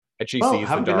And she Well, sees the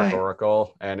have a good Dark night.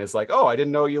 Oracle and is like, "Oh, I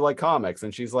didn't know you like comics."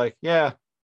 And she's like, "Yeah,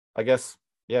 I guess,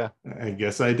 yeah." I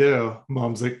guess I do.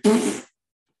 Mom's like,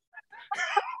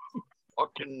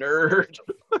 Fucking nerd.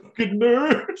 good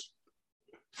nerd.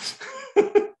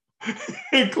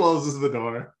 It closes the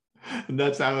door. And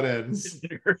that's how it ends.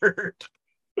 Nerd.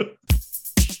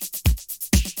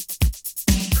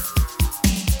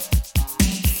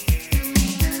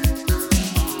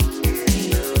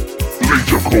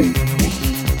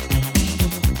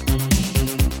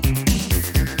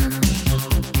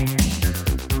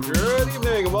 Good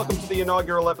evening, and welcome to the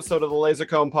inaugural episode of the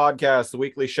LaserComb Podcast, the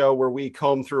weekly show where we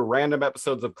comb through random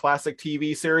episodes of classic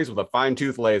TV series with a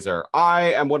fine-tooth laser.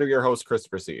 I am one of your hosts,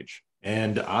 Christopher Siege.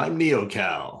 And I'm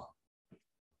NeoCal.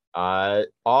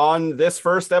 On this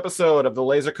first episode of the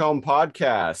LaserComb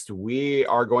Podcast, we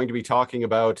are going to be talking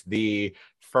about the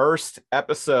first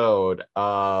episode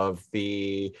of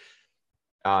the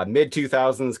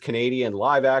mid-2000s Canadian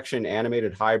live-action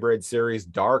animated hybrid series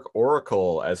Dark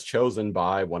Oracle, as chosen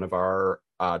by one of our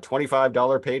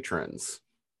 $25 patrons.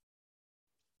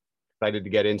 Excited to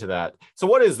get into that. So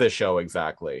what is this show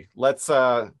exactly? Let's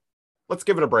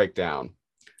give it a breakdown.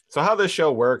 So how this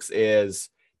show works is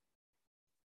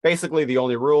basically the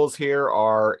only rules here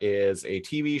is a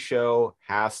TV show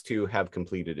has to have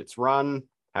completed its run,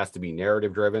 has to be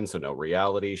narrative driven, so no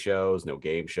reality shows, no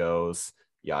game shows,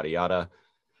 yada yada.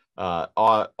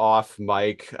 Off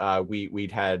mic,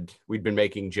 we'd been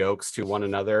making jokes to one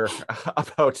another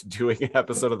about doing an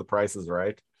episode of The Price is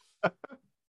Right.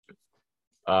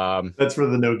 That's where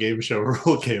the no game show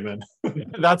rule came in.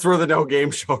 That's where the no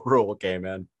game show rule came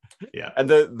in. Yeah. And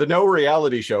the no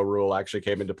reality show rule actually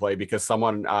came into play because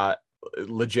someone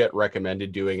legit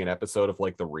recommended doing an episode of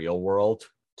like The Real World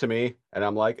to me, and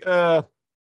I'm like,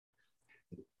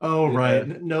 Oh,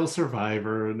 right. No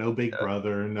Survivor, no Big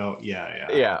Brother, no.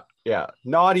 Yeah.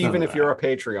 Not even if you're a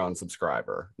Patreon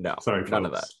subscriber. No, sorry, none folks.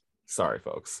 of that. Sorry,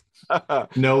 folks.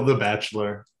 No, The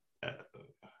Bachelor.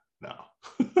 No.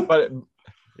 But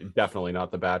definitely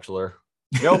not The Bachelor.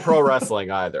 No pro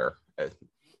wrestling either.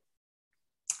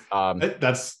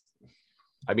 That's.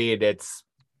 I mean, it's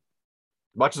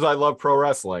much as I love pro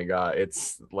wrestling.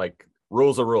 It's like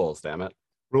rules are rules. Damn it.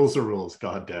 Rules are rules.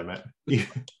 God damn it.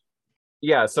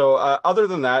 Yeah, so other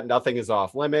than that, nothing is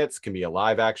off limits. Can be a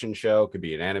live action show, could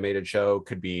be an animated show,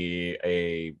 could be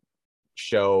a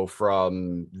show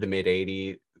from the mid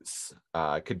 80s,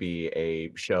 could be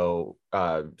a show,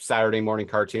 Saturday morning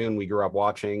cartoon we grew up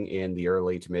watching in the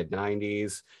early to mid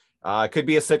 90s. Could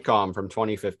be a sitcom from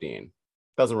 2015.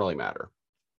 Doesn't really matter.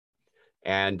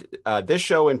 And this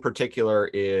show in particular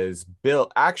is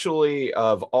built, actually,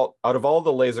 out of all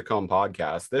the LaserComb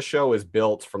podcasts, this show is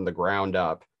built from the ground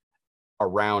up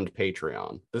around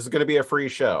Patreon. This is going to be a free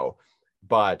show,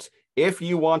 but if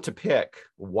you want to pick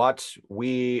what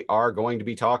we are going to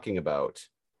be talking about,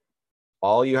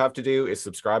 all you have to do is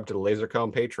subscribe to the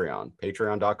LaserComb Patreon,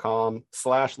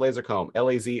 patreon.com/LaserComb,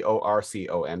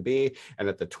 LAZORCOMB. And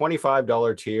at the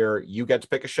 $25 tier, you get to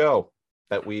pick a show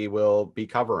that we will be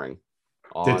covering.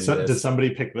 Did somebody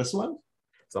pick this one?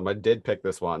 Somebody did pick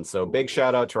this one. So big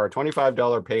shout out to our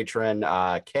 $25 patron,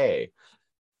 Kay.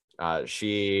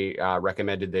 She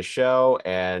recommended this show,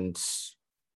 and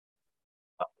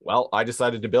well, I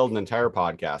decided to build an entire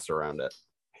podcast around it.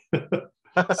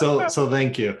 so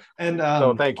thank you. And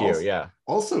so thank you.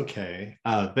 Also, Kay,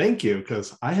 thank you,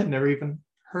 because I had never even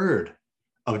heard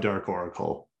of Dark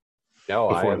Oracle.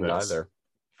 No, I haven't either.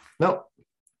 No.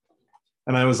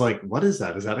 And I was like, what is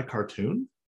that? Is that a cartoon?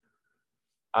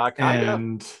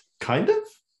 Kind of.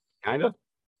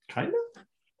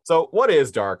 So what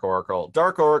is Dark Oracle?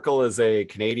 Dark Oracle is a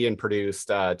Canadian-produced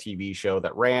TV show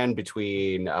that ran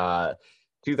between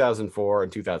 2004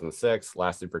 and 2006,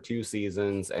 lasted for 2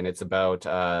 seasons, and it's about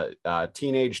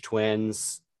teenage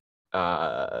twins,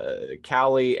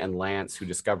 Callie and Lance, who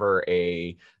discover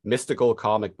a mystical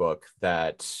comic book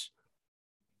that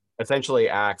essentially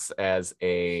acts as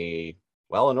an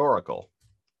oracle.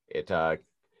 It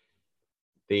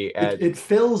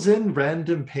fills in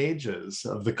random pages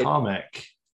of the comic.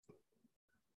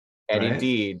 And right?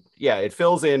 Indeed, it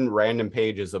fills in random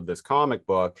pages of this comic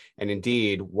book. And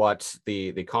indeed, what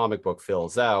the comic book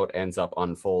fills out ends up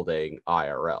unfolding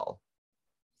IRL.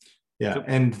 Yeah,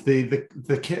 and the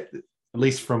kid, at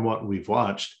least from what we've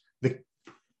watched,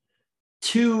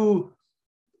 to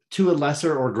a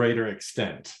lesser or greater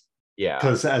extent. Yeah.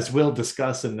 Because as we'll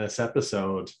discuss in this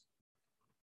episode,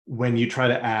 when you try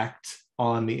to act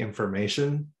on the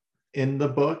information in the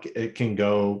book, it can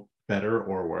go better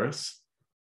or worse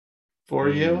for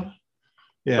you.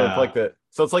 Yeah.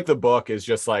 So it's like the book is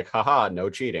just like, haha, no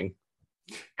cheating.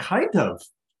 Kind of.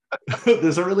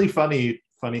 There's a really funny.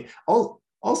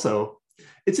 Also,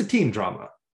 it's a teen drama,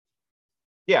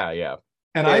 Yeah, yeah.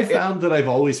 and I found that I've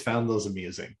always found those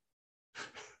amusing.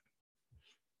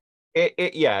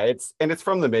 Yeah, it's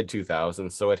from the mid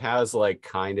 2000s, so it has like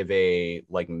kind of a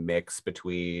like mix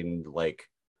between like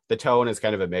the tone is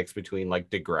kind of a mix between like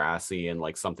Degrassi and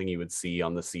like something you would see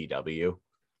on the CW.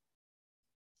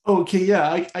 Okay,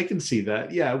 yeah, I can see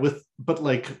that. Yeah, with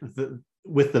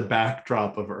the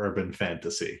backdrop of urban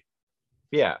fantasy.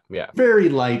 Yeah, yeah. Very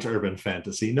light urban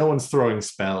fantasy. No one's throwing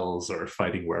spells or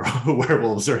fighting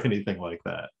werewolves or anything like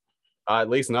that. At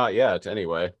least not yet,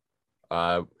 anyway.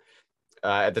 Uh,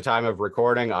 at the time of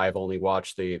recording, I've only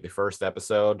watched the first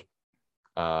episode.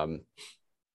 Um,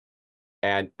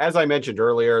 and as I mentioned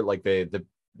earlier, like the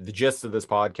gist of this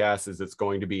podcast is it's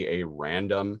going to be a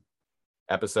random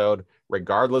episode,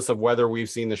 regardless of whether we've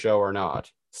seen the show or not.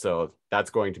 So that's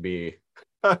going to be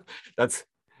that's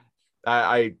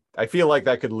I feel like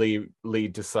that could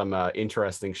lead to some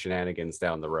interesting shenanigans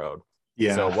down the road.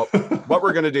 Yeah. So what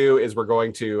we're gonna do is we're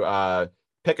going to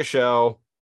pick a show,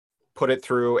 put it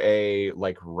through a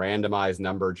like randomized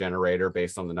number generator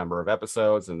based on the number of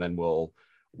episodes, and then we'll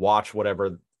watch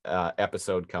whatever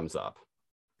episode comes up.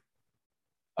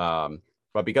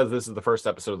 But because this is the first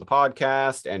episode of the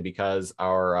podcast, and because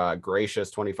our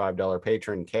gracious $25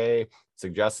 patron Kay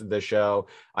suggested this show,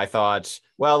 I thought,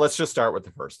 well, let's just start with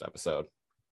the first episode.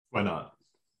 Why not?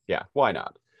 Yeah, why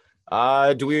not?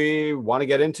 Do we want to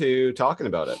get into talking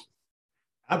about it?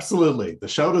 Absolutely. The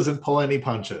show doesn't pull any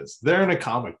punches. They're in a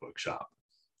comic book shop.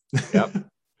 Yep.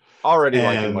 Already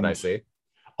liking what I see.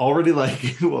 Already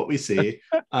liking what we see.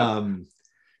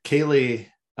 Callie,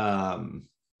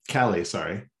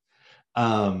 sorry,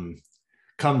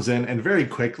 comes in and very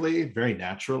quickly, very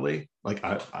naturally. Like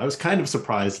I was kind of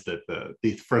surprised that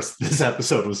this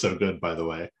episode was so good, by the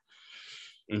way.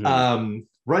 Mm-hmm.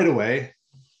 Right away,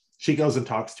 she goes and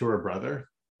talks to her brother,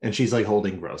 and she's like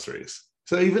holding groceries.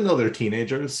 So even though they're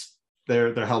teenagers,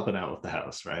 they're helping out with the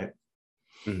house, right?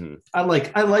 Mm-hmm. I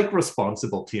like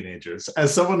responsible teenagers.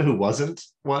 As someone who wasn't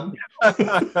one.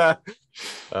 Yeah,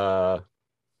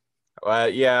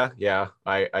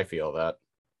 I feel that.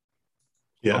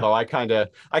 Yeah. Although I kind of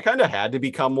had to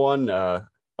become one,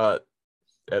 at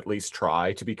least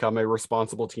try to become a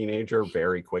responsible teenager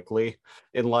very quickly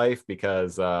in life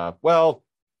because, well,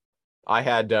 I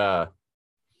had the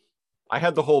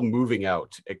whole moving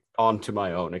out onto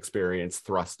my own experience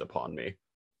thrust upon me.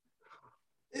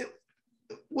 It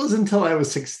wasn't until I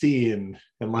was 16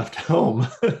 and left home,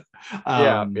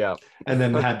 yeah, and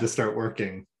then had to start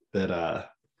working that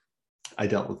I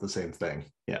dealt with the same thing.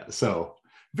 Yeah, so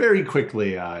very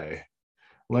quickly I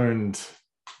learned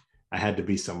I had to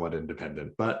be somewhat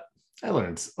independent, but I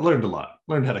learned a lot.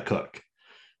 Learned how to cook,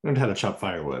 learned how to chop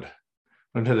firewood,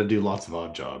 learned how to do lots of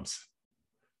odd jobs.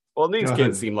 Well, these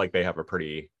kids seem like they have a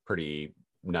pretty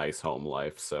nice home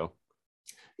life. So,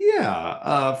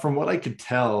 yeah, from what I could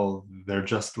tell, they're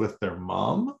just with their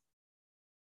mom.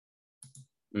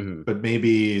 Mm-hmm. But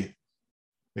maybe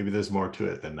there's more to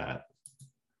it than that.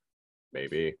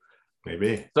 Maybe.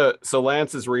 So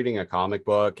Lance is reading a comic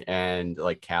book, and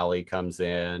like Callie comes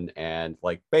in and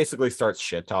like basically starts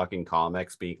shit talking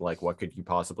comics, being like, "What could you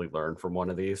possibly learn from one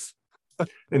of these?"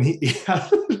 And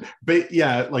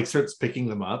like starts picking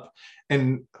them up.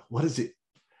 And what is it?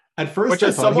 At first, which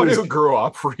as someone who grew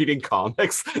up reading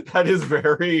comics, that is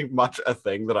very much a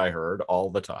thing that I heard all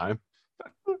the time.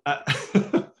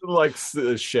 Like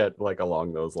shit, like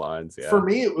along those lines. Yeah. For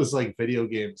me, it was like video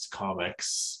games,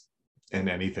 comics, and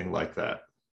anything like that.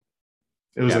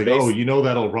 It was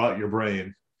that'll rot your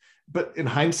brain. But in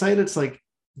hindsight, it's like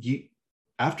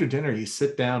after dinner, you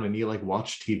sit down and you like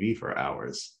watch TV for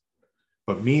hours.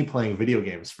 But me playing video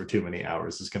games for too many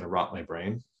hours is going to rot my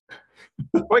brain.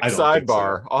 Quick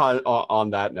sidebar on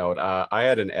that note. I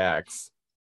had an ex,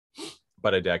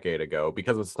 but a decade ago,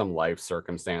 because of some life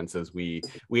circumstances, we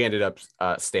ended up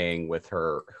staying with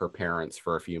her parents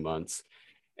for a few months,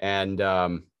 and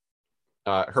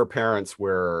her parents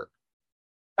were,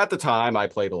 at the time, I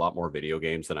played a lot more video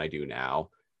games than I do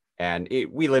now. And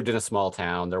we lived in a small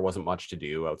town. There wasn't much to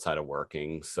do outside of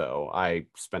working. So I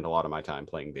spent a lot of my time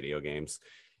playing video games.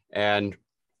 And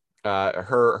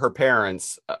her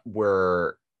parents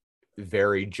were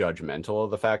very judgmental of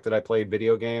the fact that I played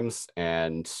video games.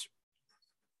 And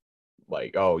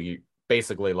like,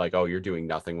 you're doing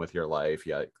nothing with your life.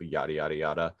 Yada, yada,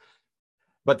 yada.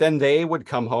 But then they would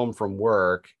come home from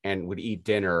work and would eat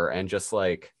dinner and just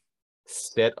like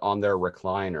sit on their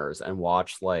recliners and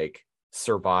watch like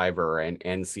Survivor and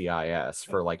NCIS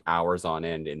for like hours on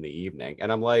end in the evening. And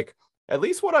I'm like, at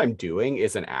least what I'm doing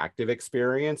is an active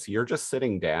experience. You're just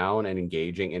sitting down and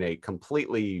engaging in a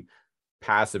completely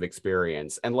passive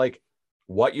experience. And like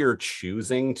what you're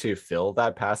choosing to fill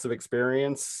that passive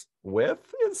experience with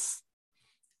is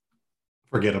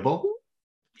Forgettable.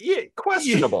 yeah,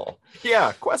 questionable.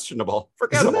 Yeah, questionable. Isn't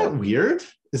Forgettable. that weird?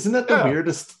 Isn't that the Yeah.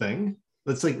 weirdest thing?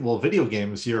 It's like, well, video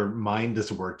games, your mind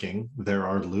is working. There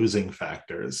are losing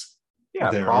factors. Yeah,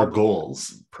 There are goals.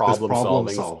 There's problem problem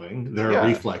solving. solving. There are Yeah.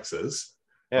 reflexes,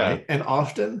 Yeah. right? And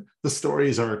often the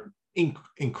stories are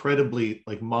incredibly,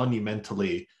 like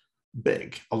monumentally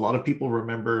big. A lot of people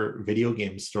remember video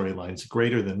game storylines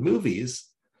greater than movies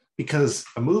because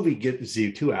a movie gives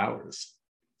you 2 hours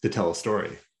to tell a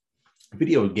story. A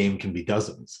video game can be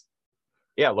dozens.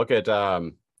 Yeah, look at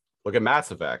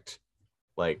Mass Effect.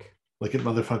 Like Look at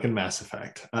motherfucking Mass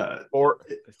Effect. or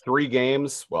 3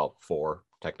 games, well, 4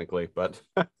 technically, but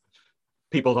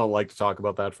people don't like to talk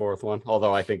about that fourth one,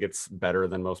 although I think it's better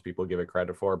than most people give it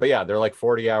credit for. But yeah, they're like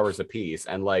 40 hours a piece,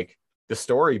 and like the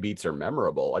story beats are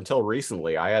memorable. Until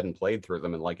recently, I hadn't played through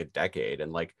them in like a decade,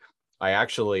 and like I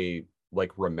actually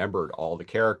like remembered all the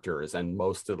characters and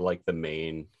most of like the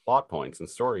main plot points and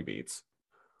story beats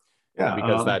Yeah,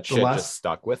 because that shit just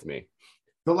stuck with me.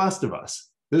 The Last of Us.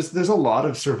 There's a lot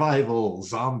of survival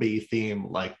zombie theme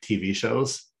like TV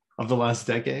shows of the last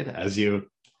decade, as you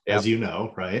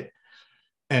know, right?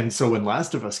 And so when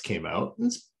Last of Us came out,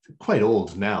 it's quite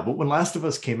old now, but when Last of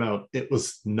Us came out, it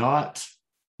was not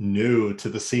new to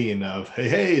the scene of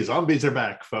hey, zombies are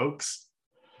back, folks.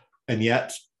 And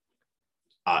yet,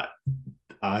 I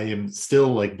am still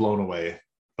like blown away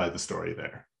by the story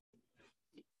there.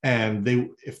 And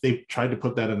if they tried to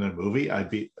put that in a movie, I'd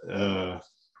be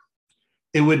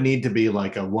it would need to be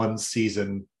like a 1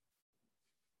 season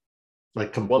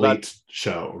like complete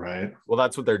show, right? Well,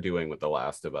 that's what they're doing with The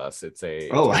Last of Us. It's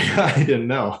I didn't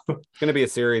know. It's going to be a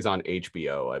series on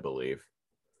HBO, I believe.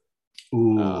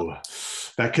 Ooh,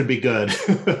 that could be good.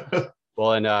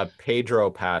 Well, and Pedro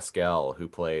Pascal, who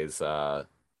plays the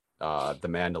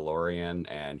Mandalorian,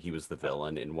 and he was the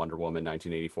villain in Wonder Woman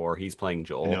 1984. He's playing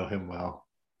Joel. I know him well.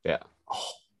 Yeah.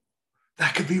 Oh,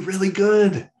 that could be really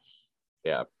good.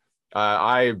 Yeah.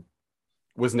 I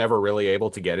was never really able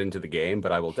to get into the game,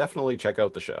 but I will definitely check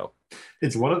out the show.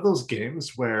 It's one of those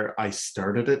games where I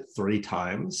started it 3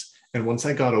 times, and once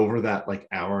I got over that like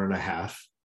hour and a half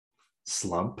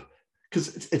slump,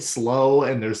 because it's slow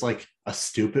and there's like a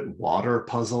stupid water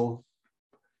puzzle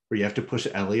where you have to push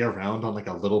Ellie around on like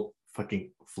a little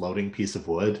fucking floating piece of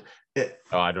wood.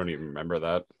 I don't even remember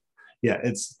that. Yeah,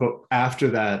 but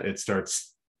after that it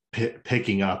starts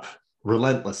picking up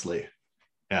relentlessly.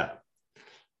 Yeah.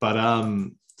 But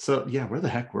so yeah, where the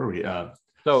heck were we?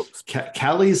 So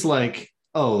Callie's like,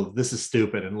 oh, this is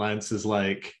stupid, and Lance is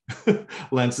like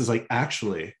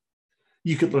actually,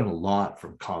 you could learn a lot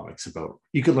from comics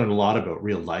you could learn a lot about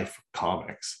real life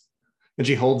comics. And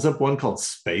she holds up one called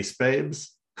Space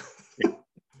Babes.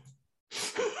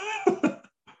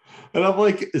 And I'm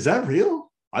like, is that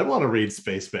real? I want to read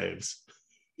Space Babes.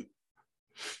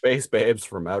 Space Babes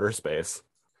from Outer Space.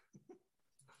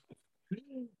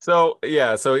 So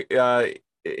yeah,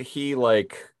 he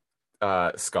like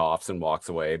scoffs and walks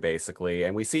away basically,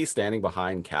 and we see standing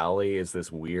behind Callie is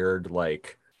this weird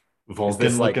like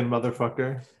Vulcan looking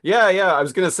motherfucker. Yeah, I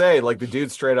was gonna say like the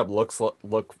dude straight up looks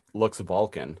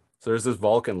Vulcan. So there's this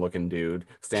Vulcan looking dude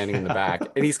standing in the back,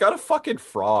 and he's got a fucking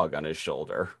frog on his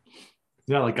shoulder.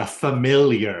 Yeah, like a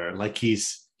familiar, like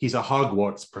he's a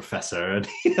Hogwarts professor and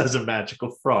he has a magical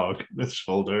frog on his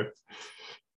shoulder.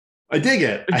 I dig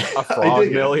it. A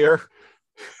frogmilier.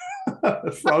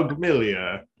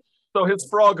 Frogmilier. So his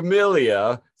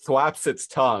frogmilia thwaps its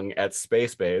tongue at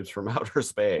Space Babes from Outer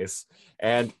Space,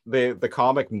 and the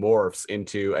comic morphs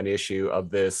into an issue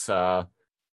of this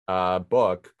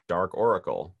book, Dark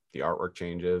Oracle. The artwork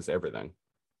changes, everything.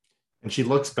 And she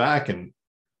looks back and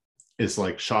is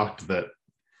like shocked that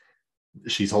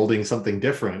she's holding something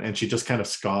different, and she just kind of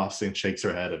scoffs and shakes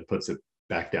her head and puts it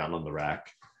back down on the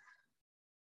rack.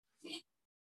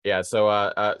 Yeah, so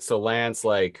Lance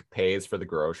like pays for the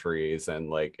groceries and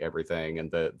like everything, and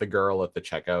the girl at the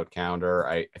checkout counter,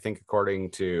 I think according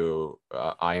to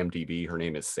IMDb, her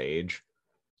name is Sage.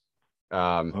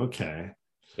 Okay.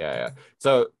 Yeah.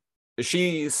 So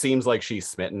she seems like she's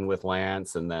smitten with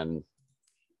Lance, and then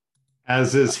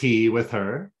as is he with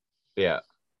her. Yeah.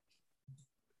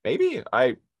 Maybe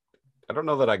I don't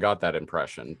know that I got that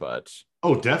impression, but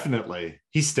oh, definitely.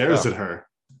 He stares at her.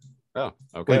 Oh,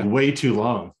 okay. Like way too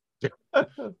long.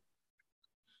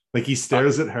 Like he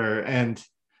stares at her and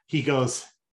he goes,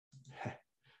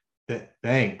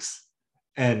 thanks.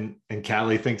 And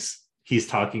Callie thinks he's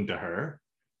talking to her.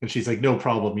 And she's like, no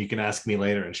problem, you can ask me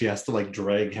later. And she has to like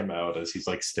drag him out as he's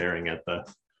like staring at the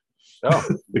Oh,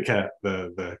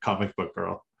 the comic book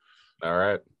girl. all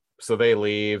right. So they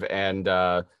leave, and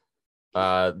the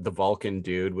Vulcan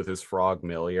dude with his frog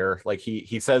familiar, like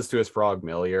he says to his frog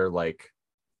familiar, like,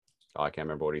 oh, I can't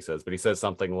remember what he says, but he says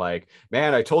something like,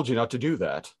 "Man, I told you not to do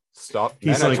that. Stop,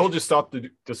 He's man! I like, told you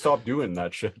to stop doing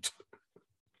that shit."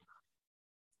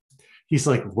 he's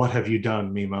like, what have you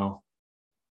done, Mimo?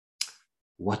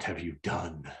 What have you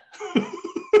done?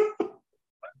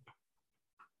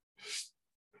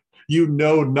 You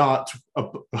know not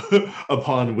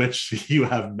upon which you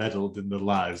have meddled in the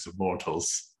lives of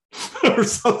mortals. Or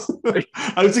something.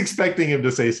 I was expecting him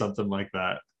to say something like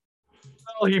that.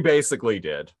 Well, he basically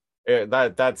did.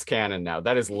 That's canon now.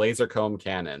 That is laser comb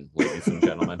canon, ladies and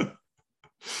gentlemen.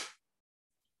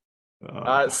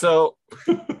 So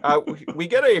we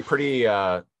get a pretty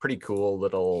cool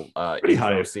little pretty intro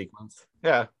high. sequence.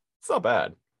 Yeah, it's not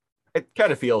bad. It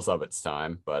kind of feels of its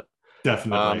time, but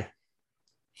Definitely.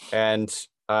 and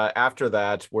after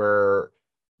that, we're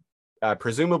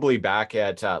presumably back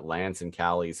at Lance and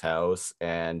Callie's house,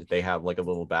 and they have like a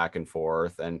little back and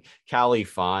forth. And Callie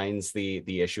finds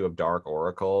the issue of Dark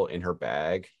Oracle in her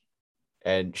bag,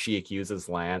 and she accuses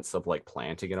Lance of like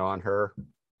planting it on her,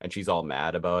 and she's all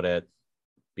mad about it,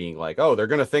 being like, "Oh, they're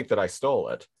gonna think that I stole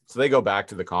it." So they go back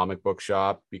to the comic book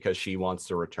shop because she wants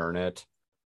to return it.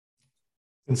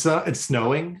 And so it's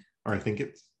snowing, or I think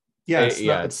it's yeah, Yeah, it's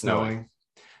it's snowing.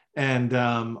 snowing. And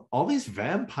all these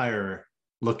vampire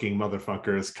looking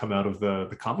motherfuckers come out of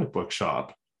the comic book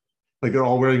shop. Like they're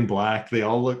all wearing black. They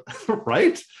all look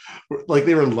right, like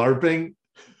they were LARPing.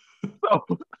 Oh.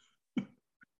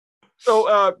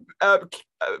 So,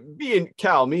 me and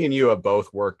Cal, me and you have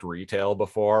both worked retail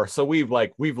before, so we've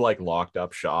locked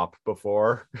up shop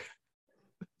before.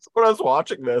 So when I was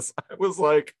watching this, I was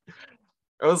like,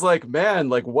 man,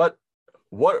 like what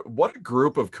a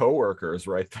group of coworkers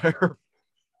right there.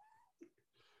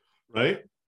 Right?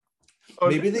 Oh,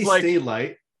 Maybe they like, stay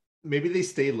late. Maybe they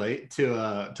stay late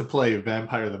to play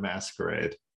Vampire the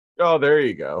Masquerade. oh, there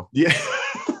you go. Yeah.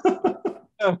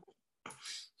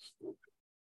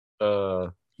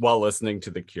 While listening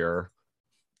to The Cure.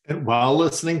 And while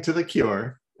listening to The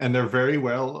Cure, and they're very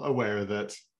well aware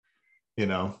that, you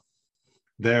know,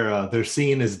 their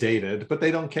scene is dated, but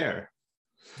they don't care.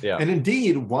 Yeah. And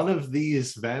indeed, one of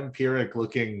these vampiric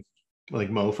looking like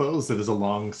mofos that is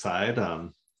alongside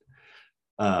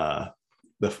uh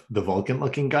the Vulcan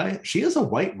looking guy, she has a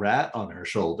white rat on her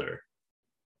shoulder.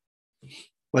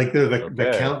 Like they're the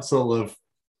Okay. council of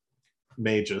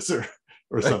mages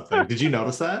or something. Did you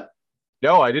notice that?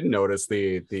 No, I didn't notice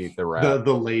the rat.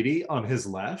 The lady on his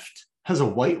left has a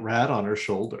white rat on her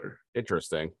shoulder.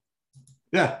 Interesting.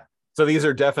 Yeah. So these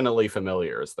are definitely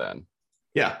familiars then.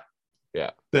 Yeah.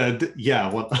 Yeah.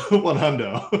 One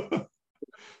hundo.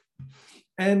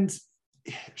 And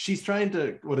she's trying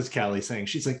to, what is Callie saying?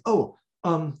 She's like, oh,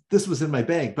 this was in my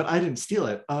bag, but I didn't steal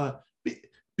it.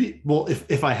 Well,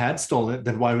 if I had stolen it,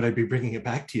 then why would I be bringing it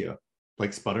back to you?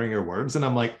 Like sputtering her words. And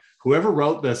I'm like, whoever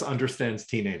wrote this understands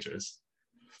teenagers.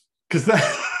 Because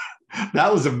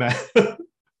that was a mess.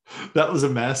 That was a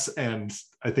mess, and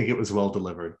I think it was well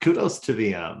delivered. Kudos to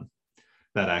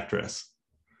that actress.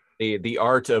 The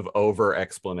art of over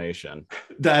explanation.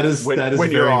 That is when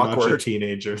very much a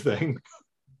teenager thing.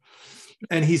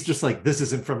 And he's just like, this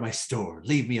isn't from my store.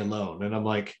 Leave me alone. And I'm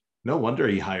like, no wonder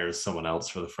he hires someone else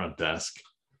for the front desk.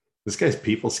 This guy's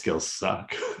people skills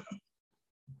suck.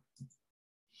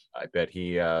 I bet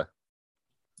he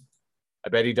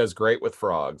does great with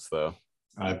frogs though.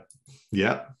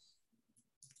 Yeah.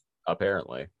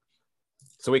 Apparently.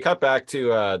 So we cut back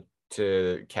to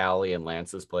Callie and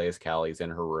Lance's place. Callie's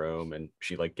in her room, and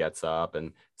she like gets up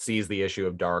and sees the issue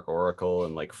of Dark Oracle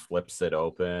and like flips it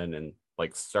open and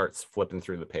like starts flipping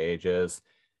through the pages.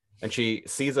 And she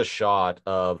sees a shot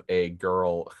of a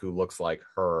girl who looks like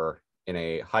her in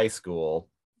a high school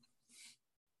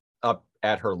up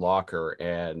at her locker,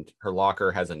 and her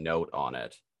locker has a note on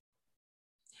it.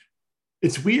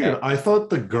 It's weird. I thought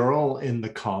the girl in the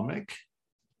comic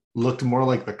looked more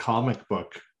like the comic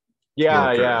book.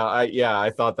 Yeah, worker. I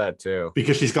thought that too.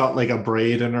 Because she's got like a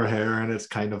braid in her hair, and it's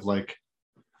kind of like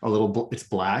a little, it's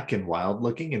black and wild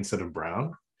looking instead of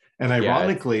brown. And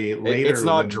ironically, later it's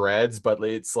not dreads, but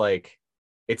it's like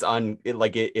it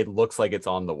looks like it's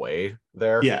on the way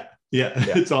there. Yeah,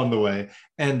 it's on the way.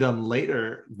 And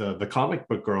later, the comic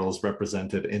book girl is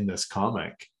represented in this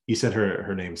comic. You said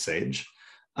her name's Sage.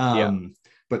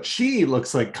 But she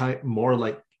looks like more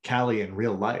like Callie in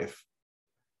real life.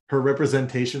 Her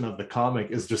representation of the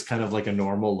comic is just kind of like a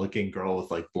normal looking girl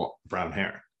with like brown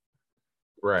hair.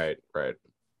 Right.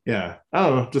 Yeah.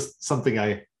 Oh, just something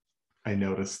I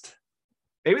noticed.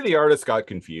 Maybe the artist got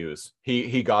confused.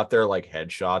 He got their like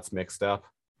headshots mixed up.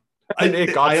 And it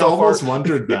I got I so far almost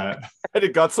wondered that. and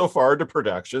it got so far into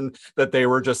production that they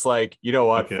were just like, you know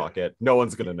what? Okay. Fuck it. No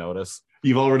one's gonna notice.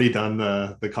 You've already done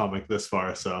the comic this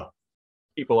far, so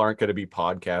People aren't gonna be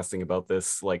podcasting about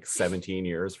this like 17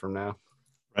 years from now.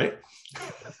 right.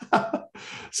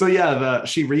 So yeah,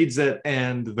 she reads it,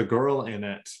 and the girl in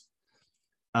it,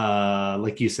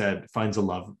 like you said, finds a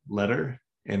love letter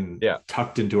and Yeah.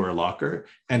 tucked into her locker,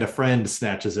 and a friend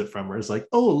snatches it from her. Is like,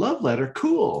 oh, love letter,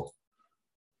 cool.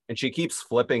 And she keeps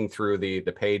flipping through the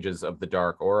pages of the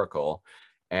Dark Oracle,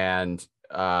 and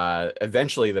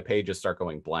eventually the pages start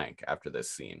going blank after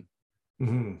this scene.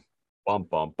 Mm-hmm. Bum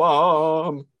bum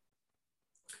bum.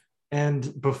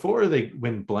 And before they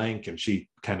went blank and she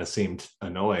kind of seemed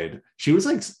annoyed, she was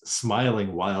like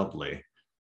smiling wildly.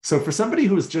 So for somebody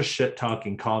who was just shit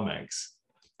talking comics,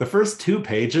 the first 2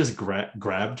 pages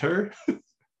grabbed her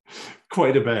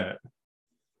quite a bit.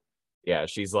 Yeah,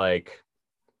 she's like,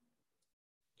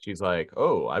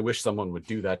 oh, I wish someone would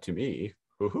do that to me.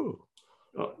 Woohoo.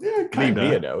 Oh, yeah, Leave kind me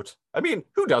a of. note. I mean,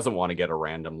 who doesn't want to get a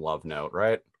random love note,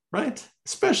 right? Right?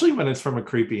 Especially when it's from a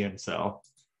creepy incel,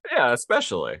 Yeah,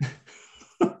 especially.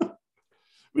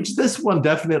 which this one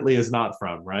definitely is not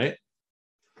from, right?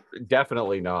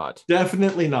 Definitely not.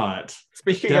 Definitely not.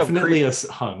 Speaking of Definitely a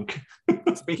hunk.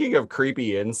 speaking of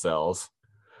creepy incels,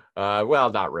 well,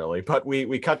 not really, but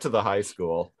we cut to the high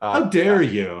school. How dare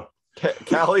you?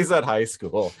 Callie's at high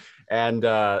school, and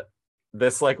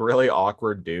this like really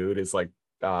awkward dude is like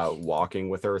walking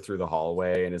with her through the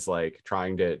hallway and is like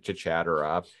trying to chat her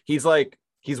up. He's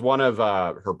one of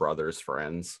her brother's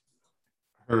friends.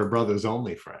 Her brother's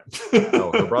only friend.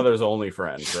 Oh, her brother's only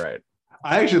friend, right?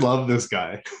 I actually love this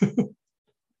guy.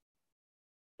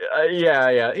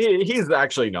 Yeah. He's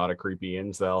actually not a creepy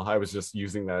incel. I was just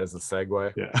using that as a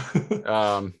segue.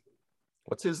 Yeah. Um,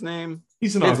 what's his name?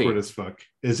 He's an Dizzy. awkward as fuck.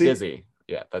 Is he? Dizzy.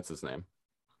 Yeah, that's his name.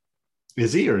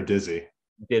 Is he or Dizzy?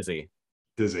 Dizzy.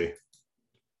 Dizzy.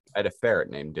 I had a ferret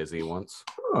named Dizzy once.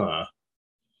 Huh.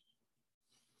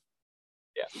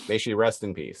 Yeah, may she rest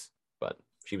in peace. But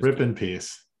she was Rip cute. in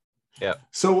peace. Yeah.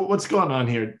 So what's going on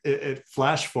here? It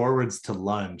flash forwards to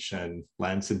lunch, and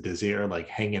Lance and Dizzy are like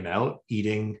hanging out,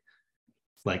 eating,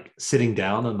 like sitting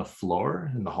down on the floor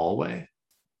in the hallway.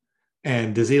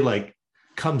 And Dizzy like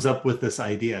comes up with this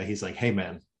idea. He's like, "Hey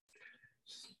man,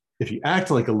 if you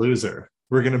act like a loser,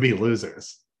 we're gonna be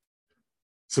losers.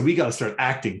 So we got to start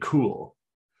acting cool.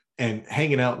 And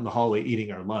hanging out in the hallway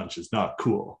eating our lunch is not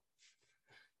cool."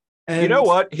 And You know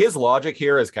what? His logic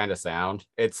here is kind of sound.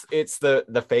 It's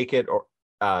the fake it or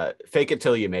fake it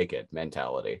till you make it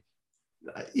mentality.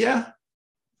 yeah,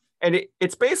 And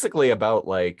it's basically about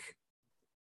like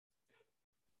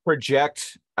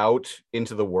project out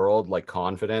into the world like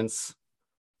confidence,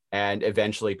 and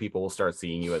eventually people will start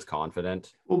seeing you as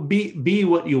confident. well, be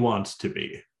what you want to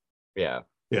be. Yeah.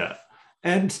 Yeah.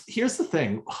 And here's the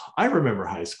thing. I remember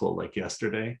high school like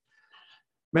yesterday.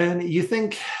 Man, you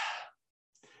think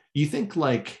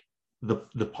like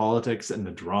the politics and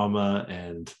the drama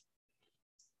and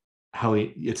how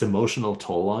its emotional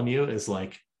toll on you is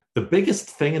like the biggest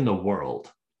thing in the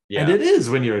world. And Yeah. it is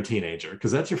when you're a teenager,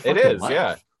 because that's your It fucking is. life.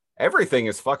 Yeah. Everything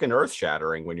is fucking earth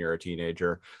shattering when you're a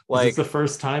teenager. Because it's the Like,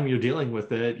 first time you're dealing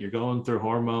with it. You're going through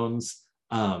hormones.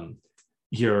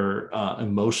 Your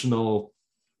emotional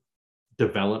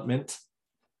development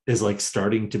is like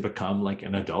starting to become like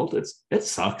an adult. It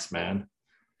sucks, man.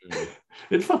 mm,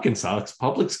 It fucking sucks.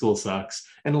 Public school sucks.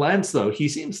 And Lance, though, he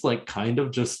seems like kind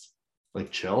of just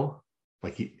like chill.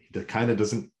 Like he kind of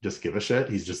doesn't just give a shit.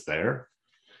 He's just there.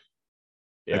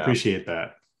 I yeah. appreciate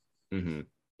that. Mm-hmm.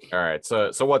 All right.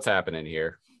 So what's happening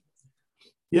here?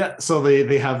 Yeah. So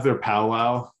they have their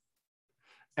powwow,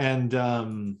 and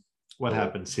what Little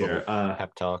happens little here?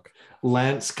 pep talk.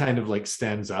 Lance kind of like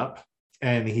stands up,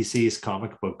 and he sees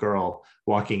comic book girl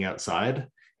walking outside,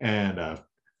 and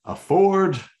a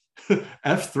Ford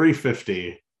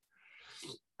F-350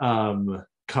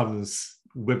 comes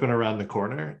whipping around the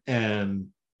corner and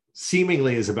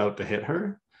seemingly is about to hit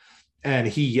her. And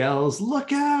he yells,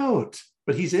 "Look out!"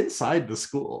 But he's inside the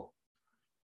school.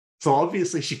 So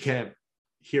obviously she can't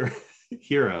hear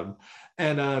him.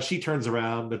 And she turns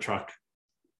around, the truck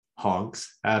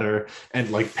honks at her,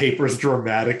 and like papers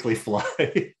dramatically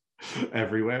fly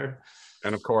everywhere.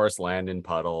 And of course, land in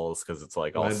puddles because it's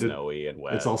like all Landed, snowy and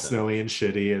wet. it's all And, snowy and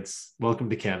shitty. It's welcome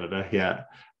to Canada. Yeah.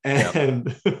 yep.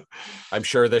 And I'm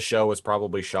sure this show was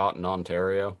probably shot in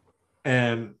Ontario.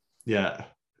 and yeah.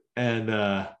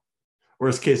 And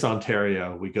worst case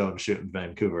Ontario, we go and shoot in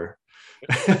Vancouver.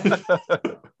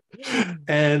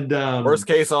 And Worst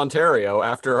case Ontario,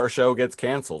 after our show gets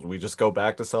canceled, we just go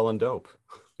back to selling dope.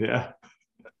 yeah,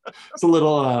 it's a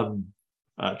little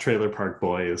Trailer Park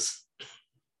Boys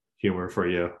humor for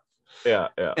you. Yeah,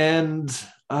 yeah. And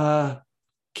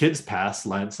kids pass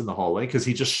Lance in the hallway because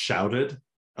he just shouted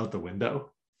out the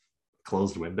window,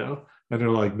 closed window, and they're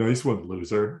like, "Nice one,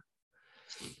 loser."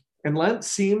 And Lance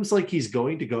seems like he's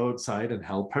going to go outside and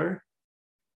help her,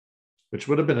 which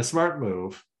would have been a smart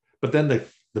move. But then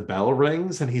the bell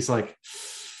rings and he's like,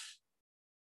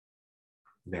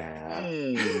 nah.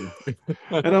 And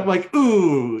I'm like,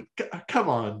 ooh, come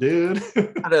on, dude.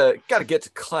 gotta get to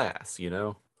class, you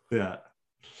know? Yeah.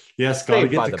 Yes, gotta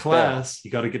Saved get by to the class. bell.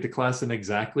 You gotta get to class in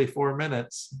exactly 4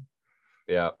 minutes.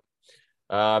 Yeah.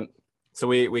 So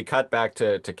we cut back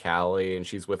to Callie, and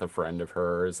she's with a friend of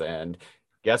hers, and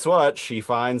guess what? She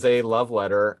finds a love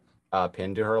letter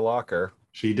pinned to her locker,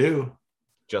 She do.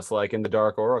 just like in the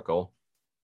Dark Oracle.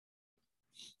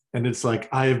 And it's like,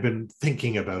 I have been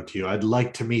thinking about you. I'd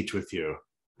like to meet with you.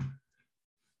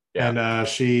 Yeah. And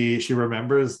she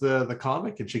remembers the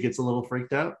comic and she gets a little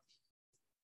freaked out.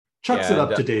 Chucks Yeah, it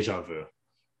and up to deja vu.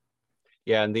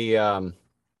 yeah, and the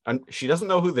and she doesn't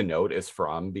know who the note is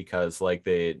from because like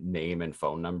the name and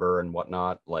phone number and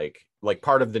whatnot, like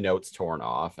part of the note's torn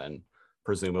off, and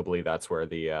presumably that's where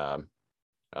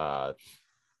uh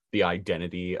the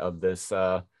identity of this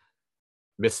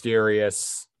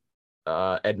mysterious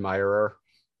admirer,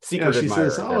 Yeah, secret she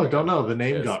says, admirer, there "Oh, I we don't go, know. The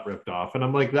name is. got ripped off." And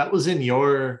I'm like, "That was in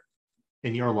your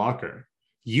locker.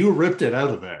 You ripped it out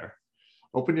of there.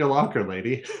 Open your locker,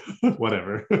 lady."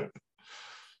 Whatever.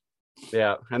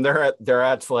 Yeah, and they're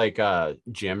at like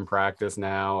gym practice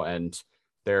now, and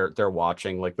they're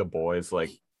watching like the boys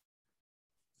like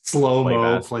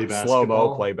Slow-mo play slow mo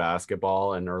basketball. play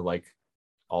basketball, and are like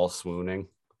all swooning.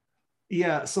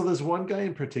 Yeah, so there's one guy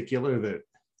in particular that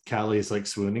Callie's like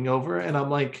swooning over, and I'm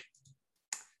like,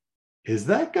 is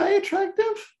that guy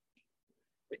attractive?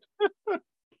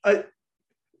 I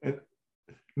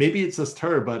maybe it's just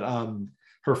her, but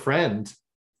her friend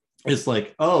is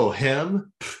like, oh,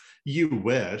 him? You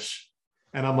wish.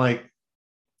 And I'm like,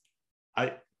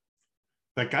 I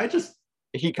that guy just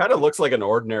He kind of looks like an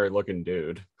ordinary looking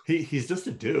dude. he's just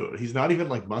a dude. He's not even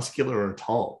like muscular or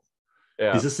tall.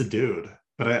 Yeah, He's just a dude.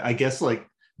 But I guess like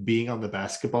being on the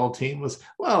basketball team was,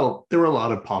 well, there were a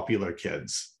lot of popular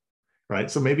kids, right?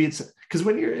 So maybe it's because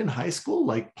when you're in high school,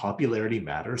 like popularity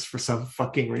matters for some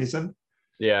fucking reason.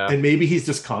 yeah. And maybe he's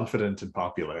just confident and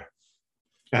popular.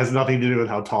 It has nothing to do with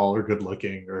how tall or good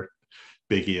looking or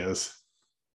big he is.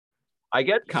 I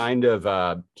get kind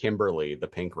of Kimberly, the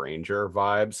Pink Ranger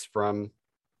vibes from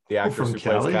the Oh, actress from who plays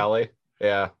Cali? Callie.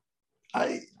 Yeah,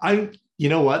 You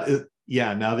know what?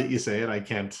 Yeah, now that you say it, I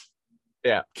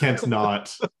yeah. can't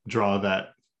not draw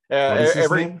that. Uh, What is his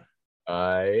every name?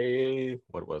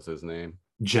 what was his name?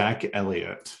 Jack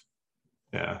Elliott.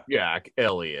 Yeah. Jack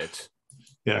Elliott.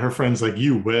 Yeah, her friend's like,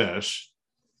 you wish.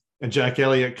 And Jack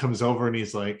Elliott comes over and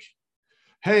he's like,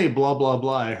 hey, blah, blah,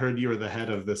 blah. I heard you were the head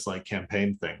of this like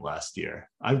campaign thing last year.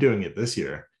 I'm doing it this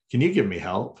year. Can you give me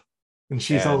help? And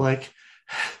she's all And like,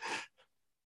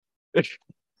 yeah,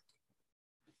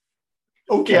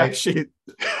 okay.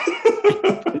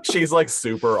 she's like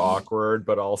super awkward,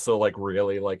 but also like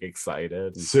really like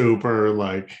excited. Super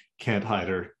like can't hide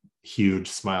her huge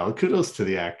smile. Kudos to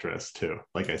the actress too,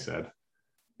 like I said.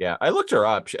 Yeah, I looked her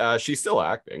up. She's still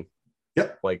acting.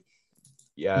 Yep. Like,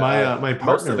 yeah, My most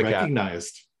partner of the cat.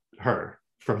 recognized her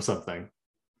from something.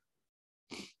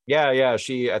 Yeah.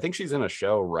 I think she's in a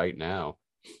show right now.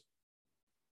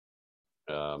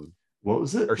 What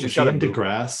was it? Or Was she's she got a in movie.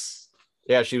 Degrassi?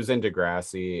 Yeah, she was in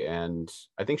Degrassi, and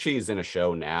I think she's in a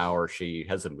show now, or she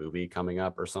has a movie coming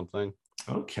up or something.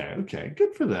 Okay,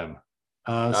 good for them.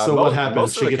 So what Most happens?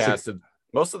 most of She the gets a cast of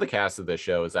most of the cast of this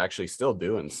show is actually still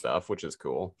doing stuff, which is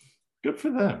cool. good for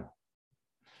them.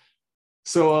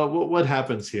 So what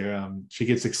happens here? She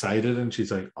gets excited and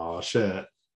she's like, "Oh shit,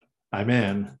 I'm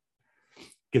in."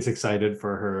 Gets excited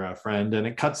for her friend, and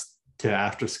it cuts to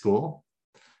after school,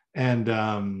 and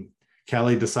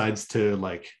Callie decides to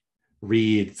like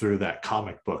read through that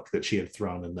comic book that she had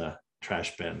thrown in the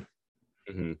trash bin.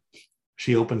 Mm-hmm.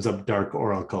 She opens up Dark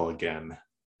Oracle again,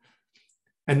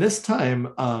 and this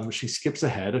time she skips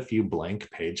ahead a few blank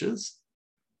pages,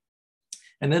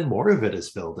 and then more of it is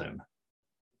filled in.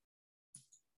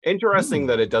 Interesting Hmm.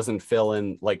 that it doesn't fill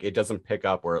in, like it doesn't pick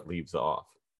up where it leaves off.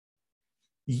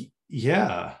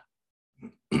 Yeah.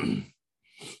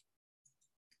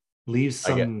 Leaves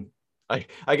I get some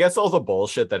I guess all the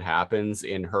bullshit that happens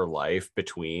in her life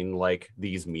between like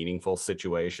these meaningful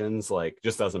situations like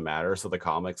just doesn't matter. So the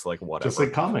comics like just whatever.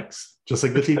 like comics, just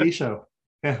like the TV show.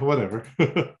 Yeah, whatever.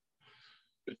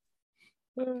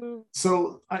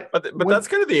 So but that's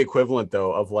kind of the equivalent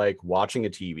though of like watching a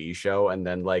TV show and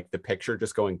then like the picture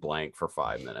just going blank for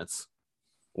 5 minutes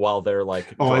while they're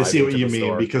like oh, I see driving what to you the mean,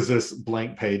 store. because there's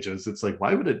blank pages. It's like,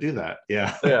 why would it do that?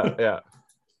 Yeah. Yeah, yeah.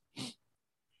 It's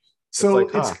So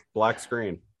like, huh, black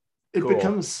screen. it Cool.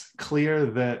 becomes clear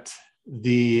that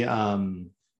the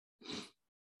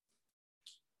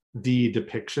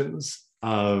depictions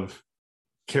of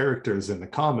characters in the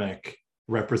comic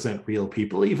represent real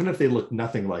people, even if they look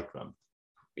nothing like them.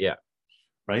 Yeah.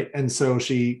 Right. And so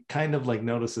she kind of like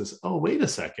notices, oh, wait a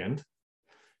second.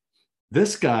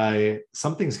 This guy,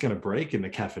 something's going to break in the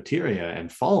cafeteria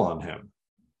and fall on him.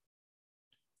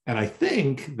 And I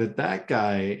think that that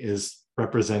guy is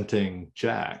representing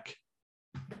Jack.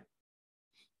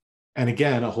 And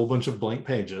again, a whole bunch of blank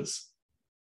pages.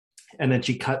 And then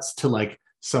she cuts to like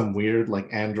some weird, like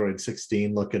Android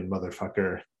 16 looking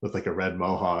motherfucker with like a red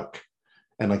mohawk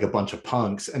and like a bunch of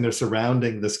punks. And they're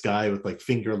surrounding this guy with like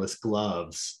fingerless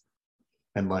gloves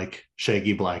and like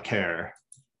shaggy black hair.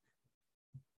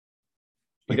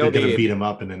 Like they're going to beat him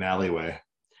up in an alleyway.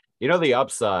 You know, the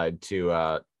upside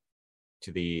to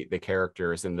the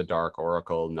characters in the Dark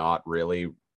Oracle not really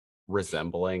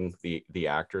resembling the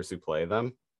actors who play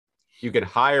them. You can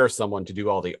hire someone to do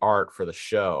all the art for the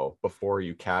show before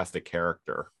you cast a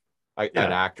character, an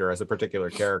actor as a particular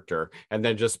character, and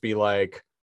then just be like,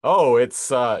 oh, it's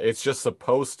just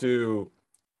supposed to.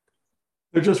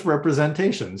 They're just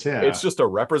representations. Yeah. It's just a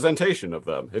representation of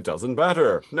them. It doesn't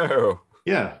matter. No.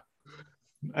 Yeah.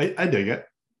 I dig it.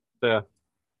 Yeah.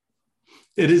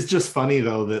 It is just funny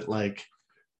though that like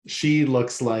she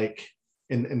looks like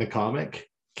in the comic,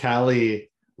 Callie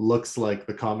looks like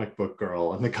the comic book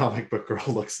girl, and the comic book girl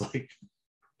looks like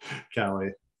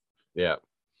Callie. Yeah.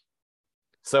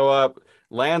 So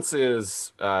Lance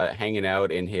is hanging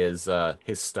out in his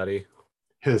study.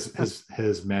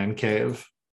 His man cave,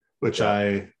 which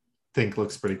I think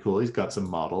looks pretty cool. He's got some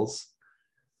models.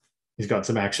 He's got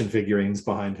some action figurines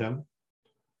behind him.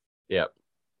 Yep.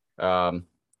 And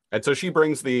so she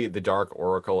brings the Dark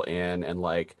Oracle in and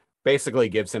like basically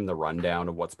gives him the rundown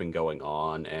of what's been going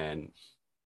on, and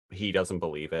he doesn't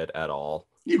believe it at all.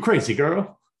 You crazy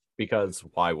girl. Because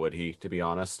why would he, to be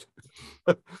honest?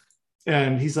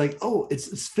 And he's like, oh,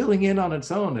 it's filling in on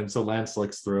its own. And so Lance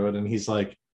looks through it and he's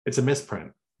like, it's a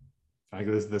misprint. Like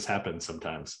this happens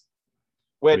sometimes.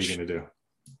 Which, what are you going to do?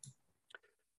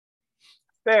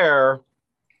 Fair.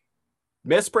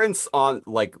 Misprints on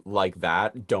like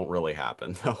that don't really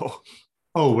happen though.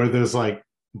 Oh, where there's like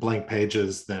blank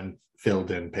pages, then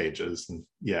filled in pages. And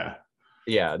yeah,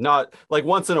 not like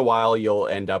once in a while you'll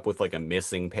end up with like a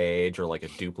missing page or like a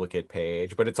duplicate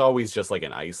page, but it's always just like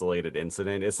an isolated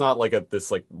incident. It's not like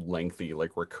this like lengthy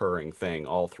like recurring thing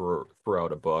all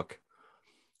throughout a book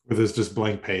where there's just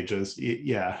blank pages.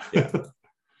 Yeah.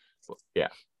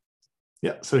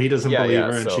 Yeah, so he doesn't believe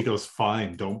her, and she goes,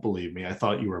 fine, don't believe me. I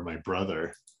thought you were my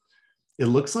brother. It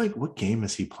looks like, what game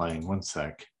is he playing? One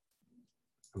sec.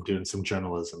 I'm doing some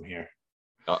journalism here.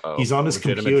 Uh-oh. He's on his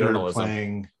computer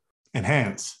playing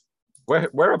Enhance.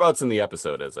 Whereabouts in the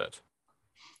episode is it?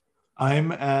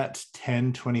 I'm at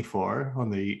 10:24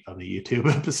 on the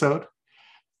YouTube episode,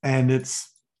 and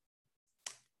it's...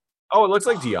 Oh, it looks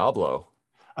like Diablo.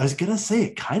 I was going to say,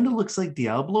 it kind of looks like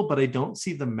Diablo, but I don't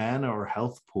see the mana or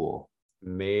health pool.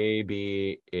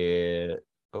 Maybe it.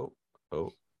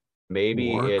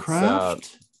 Maybe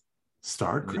Warcraft? It's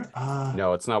StarCraft.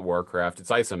 No, it's not Warcraft. It's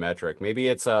isometric. Maybe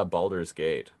it's Baldur's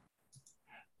Gate.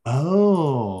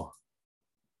 Oh.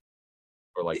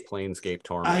 Or like Planescape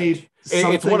Torment.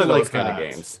 It's one of those kind of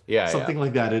games. Yeah, something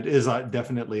like that. It is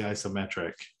definitely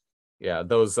isometric. Yeah,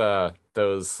 those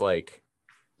like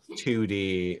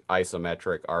 2D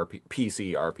isometric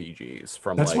PC RPGs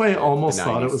from. That's like why I almost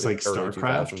thought it was like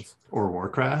StarCraft 2000s. Or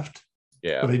Warcraft.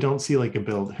 Yeah, but I don't see like a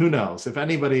build. Who knows? If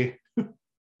anybody,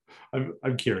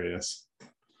 I'm curious.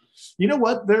 You know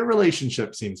what? Their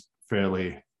relationship seems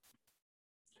fairly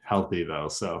healthy though,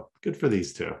 so good for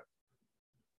these two.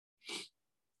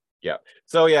 Yeah.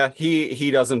 So yeah,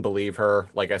 he doesn't believe her,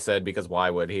 like I said, because why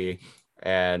would he?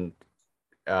 And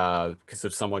because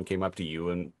if someone came up to you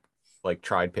and like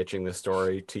tried pitching this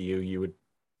story to you, you would,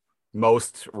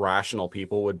 most rational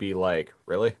people would be like,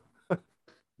 really?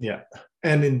 Yeah.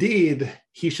 And indeed,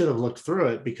 he should have looked through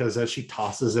it, because as she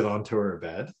tosses it onto her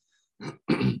bed,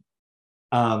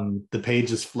 the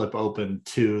pages flip open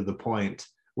to the point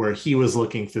where he was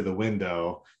looking through the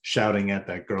window, shouting at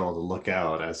that girl to look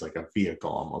out as like a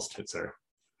vehicle almost hits her.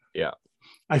 Yeah.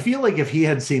 I feel like if he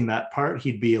had seen that part,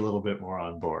 he'd be a little bit more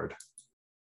on board.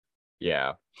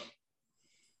 Yeah.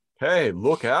 Hey,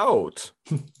 look out.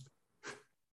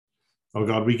 Oh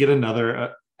God, we get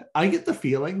another I get the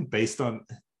feeling based on,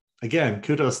 again,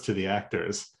 kudos to the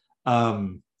actors.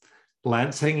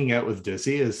 Lance hanging out with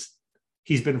Dizzy is,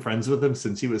 he's been friends with him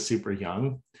since he was super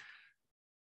young,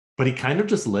 but he kind of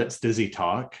just lets Dizzy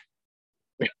talk.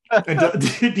 And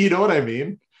do you know what I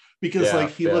mean? Because Yeah, like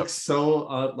he yeah, looks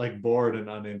so like bored and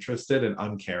uninterested and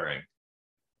uncaring.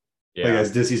 Like yeah.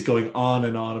 as Dizzy's going on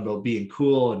and on about being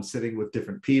cool and sitting with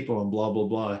different people and blah blah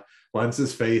blah,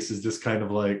 Lance's face is just kind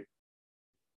of like,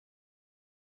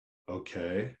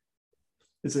 okay.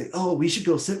 It's like, oh, we should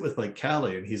go sit with like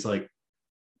Callie, and he's like,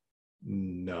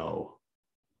 no.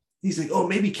 He's like, oh,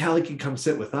 maybe Callie can come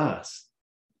sit with us.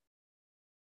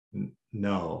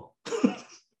 No.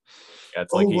 Yeah,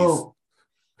 it's Oh like he's well,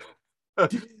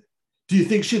 do, do you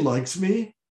think she likes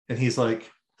me? And he's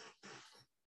like,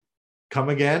 come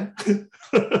again?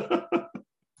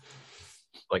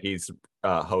 like he's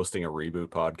hosting a reboot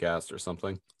podcast or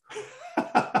something.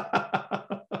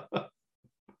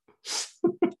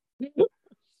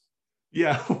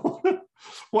 Yeah,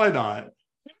 why not?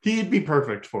 He'd be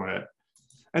perfect for it.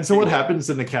 And so what Yeah. happens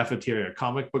in the cafeteria?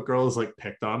 Comic book girl is like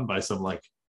picked on by some like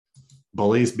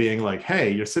bullies being like,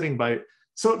 hey, you're sitting by.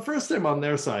 So at first I'm on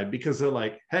their side because they're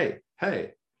like, hey,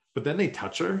 hey. But then they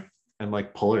touch her and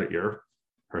like pull her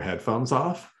headphones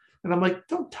off. And I'm like,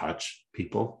 don't touch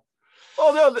people.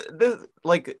 Oh no,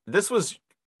 this was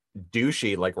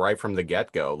douchey like right from the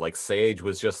get-go. Like Sage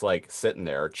was just like sitting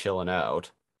there chilling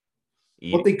out.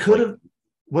 What Eat they could like have,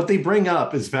 what they bring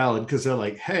up is valid because they're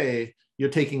like, hey, you're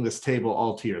taking this table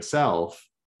all to yourself.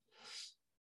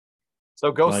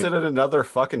 so go sit Like, at another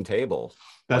fucking table.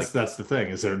 Like that's the thing,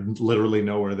 is there literally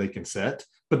nowhere they can sit.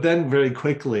 But then very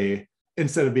quickly,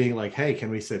 instead of being like, hey, can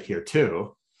we sit here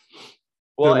too,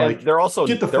 they're well, and like,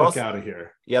 get the they're fuck also out of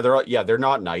here. they're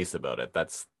not nice about it.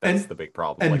 That's and the big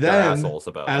problem. and Like they're then assholes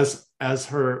about it.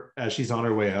 as she's on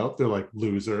her way out, they're like,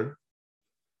 loser,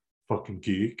 fucking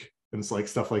geek, and it's like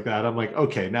stuff like that. I'm like,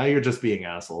 okay, now you're just being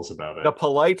assholes about The it.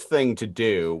 polite thing to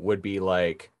do would be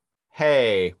like,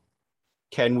 hey,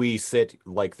 can we sit?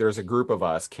 Like, there's a group of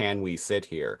us. Can we sit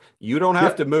here? You don't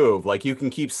have to Yep, move. Like, you can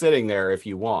keep sitting there if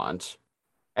you want.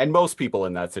 And most people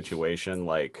in that situation,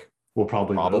 like, we'll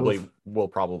probably move. will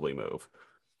probably move.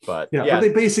 But Yeah, but yeah, they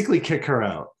basically kick her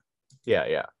out. yeah,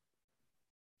 yeah.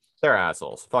 They're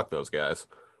assholes. Fuck those guys.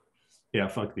 Yeah,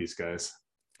 fuck these guys.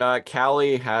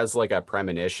 Callie has like a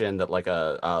premonition that like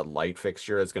a light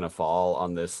fixture is gonna fall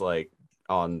on this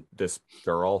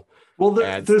girl. Well,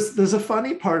 And there's a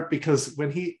funny part because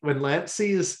when Lance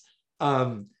sees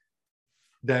um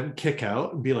them kick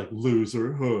out and be like,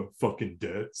 loser, huh, fucking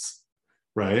dits,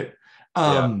 right?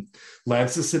 yeah,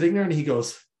 Lance is sitting there and he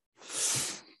goes,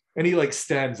 and he like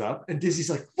stands up, and Dizzy's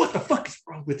like, what the fuck is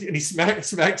wrong with you? And he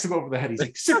smacks him over the head. He's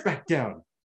like, sit back down.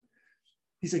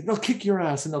 He's like, they'll kick your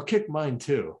ass and they'll kick mine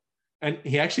too. And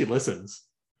he actually listens.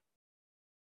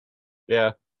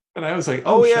 yeah. And I was like,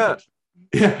 oh Oh yeah. shit.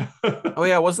 Yeah. Oh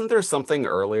yeah, wasn't there something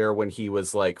earlier when he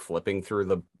was like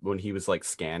when he was like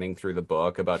scanning through the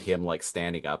book about him like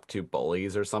standing up to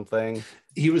bullies or something?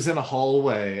 He was in a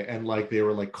hallway and like they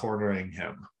were like cornering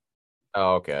him.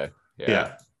 Oh, okay. Yeah.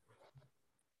 Yeah.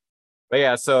 But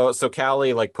yeah, so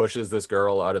Callie like pushes this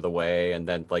girl out of the way and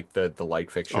then like the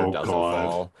light fixture Oh doesn't God.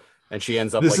 fall and she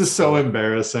ends up This like is so spilling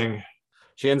embarrassing.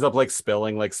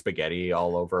 spilling like spaghetti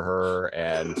all over her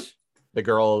and the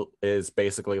girl is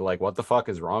basically like, what the fuck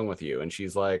is wrong with you? And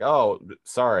she's like, oh,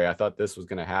 sorry, I thought this was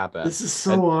gonna happen. This is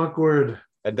And so awkward.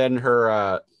 then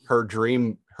her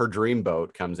dream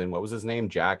boat comes in. What was his name?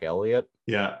 Jack Elliott.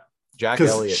 Yeah. Jack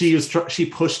Because Elliott. she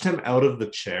pushed him out of the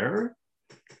chair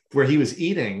where he was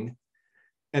eating,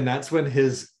 and that's when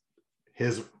his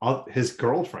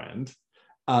girlfriend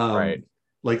Right.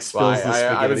 like Well, spills the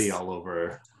spaghetti all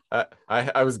over.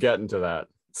 I was getting to that.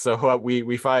 So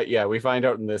we find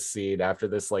out in this scene after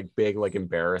this like big like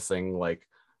embarrassing like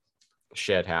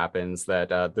shit happens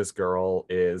that this girl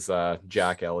is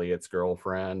Jack Elliott's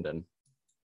girlfriend, and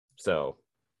so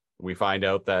we find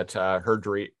out that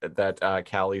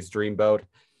Callie's dreamboat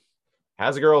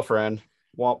has a girlfriend.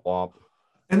 Womp womp.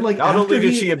 And like Not after only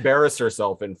did she embarrass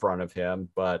herself in front of him,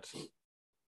 but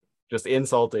just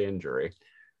insult to injury.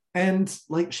 and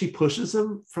like she pushes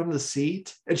him from the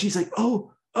seat and she's like,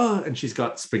 oh, and she's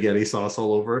got spaghetti sauce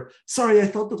all over. Sorry, I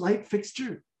thought the light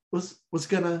fixture was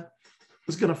gonna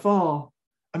fall.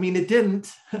 I mean, it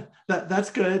didn't.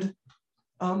 That's good.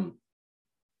 And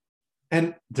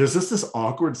there's just this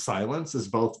awkward silence as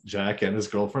both Jack and his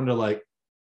girlfriend are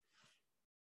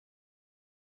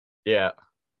Yeah.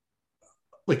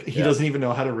 like he Yeah. doesn't even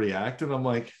know how to react. And I'm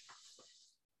like,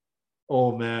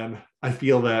 oh man, I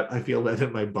feel that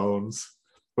in my bones.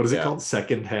 What is it Yeah. called?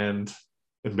 Secondhand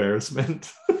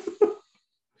embarrassment.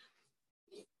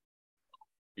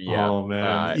 Yeah, Oh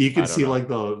man, you I can don't see know. like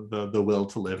the will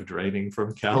to live draining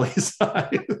from Callie's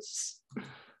eyes.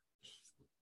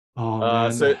 Oh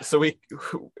man, So we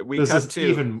this cut is to,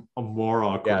 even a more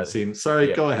awkward yeah, scene. Sorry,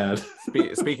 yeah. go ahead.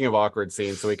 Speaking of awkward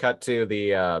scenes, so we cut to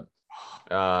the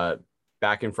uh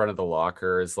back in front of the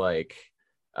lockers, like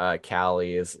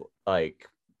Callie is like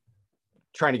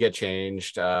trying to get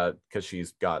changed because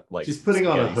she's got like She's putting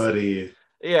on a spaghetti. hoodie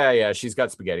Yeah, she's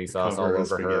got spaghetti to sauce cover all her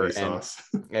over her, spaghetti sauce.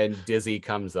 and Dizzy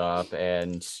comes up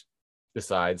and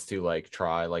decides to like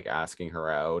try like asking her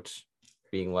out,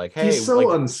 being like, "Hey, He's so like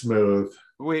unsmooth.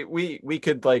 we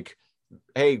could like,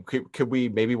 hey, could we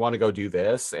maybe want to go do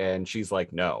this?" And she's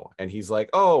like, "No." And he's like,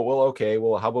 "Oh, well, okay,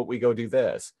 well, how about we go do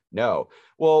this?" "No."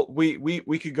 "Well, we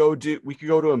could go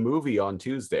to a movie on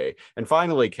Tuesday." And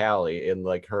finally Callie, in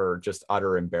like her just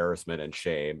utter embarrassment and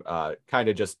shame, kind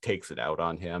of just takes it out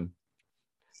on him.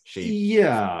 she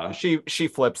Yeah. she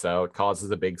flips out,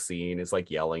 causes a big scene, is like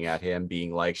yelling at him,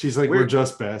 being like, She's like, we're "We're,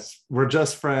 just best. We're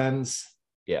just friends.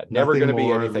 yeah, never Nothing gonna be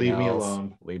more. anything Leave me else.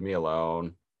 alone. Leave me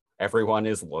alone. Everyone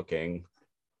is looking."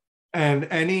 And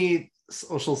any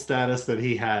social status that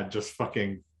he had just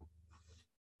fucking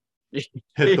hit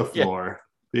the Yeah, floor.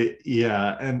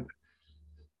 Yeah. And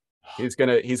he's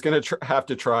gonna have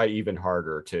to try even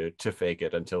harder to fake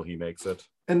it until he makes it.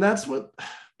 that's what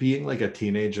being like a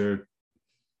teenager,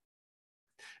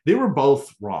 they were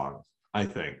both wrong, I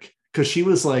think. Because she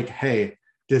was like, hey,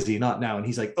 Dizzy, not now. And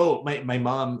he's like, oh, my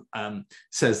mom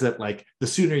says that like the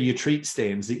sooner you treat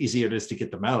stains, the easier it is to get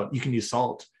them out. You can use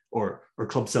salt or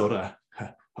club soda.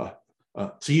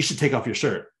 So you should take off your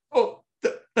shirt. Oh,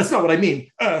 that's not what I mean.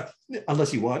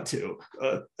 Unless you want to.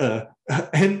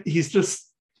 And he's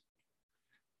just,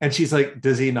 and she's like,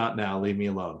 Dizzy, not now. Leave me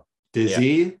alone. Yeah,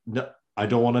 Dizzy, no, I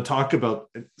don't want to talk about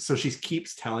it. So she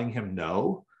keeps telling him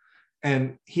no.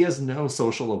 And he has no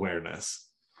social awareness.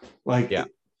 Like, yeah.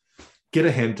 get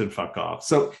a hint and fuck off.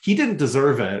 So he didn't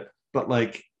deserve it, but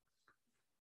like,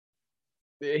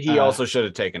 He also should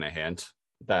have taken a hint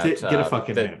that get a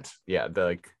fucking that hint. yeah, the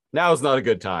like, now's not a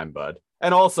good time, bud.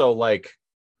 And also like,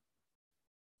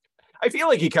 I feel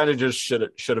like he kind of just should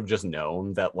have just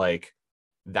known that like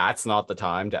that's not the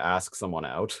time to ask someone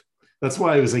out. That's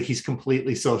why I was like, he's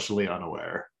completely socially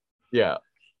unaware. Yeah.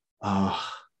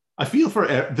 I feel for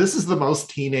this is the most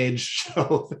teenage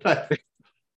show that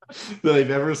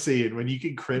I've ever seen. When you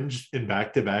can cringe in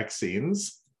back-to-back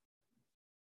scenes,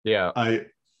 Yeah.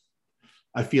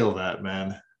 I feel that,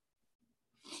 man.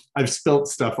 I've spilt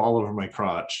stuff all over my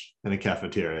crotch in a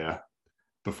cafeteria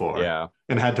before, Yeah.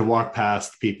 and had to walk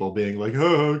past people being like,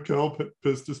 "Oh, Cal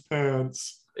pissed his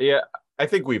pants." Yeah. I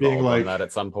think we've Being all done like, that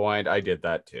at some point. I did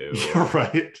that too. "You're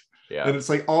right," Yeah. and it's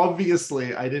like,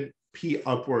 obviously, I didn't pee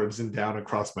upwards and down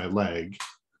across my leg.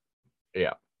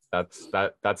 Yeah. That's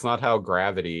not how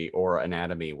gravity or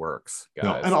anatomy works,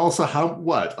 No, and guys. also how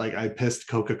what? Like I pissed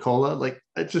Coca-Cola. Like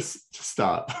I just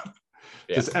stop.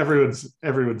 Yeah. Just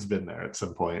everyone's been there at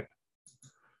some point.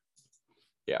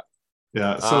 Yeah.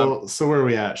 Yeah. Um, So where are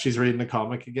we at? She's reading the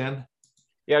comic again,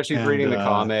 yeah, she's and reading the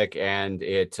comic, and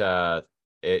it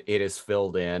is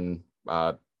filled in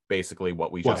basically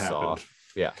what we what just saw. happened?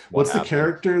 Yeah, what What's the happened.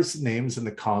 characters' names in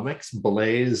the comics?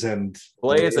 Blaze and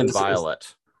Blaze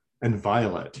Violet. and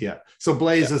Violet. Yeah. So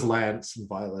Blaze Yeah. is Lance and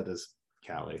Violet is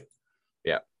Callie.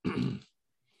 Yeah.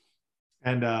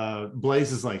 And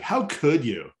Blaze is like, how could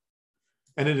you?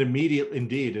 And it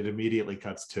immediately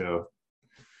cuts to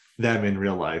them in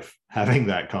real life having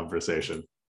that conversation.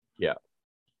 Yeah.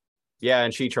 Yeah,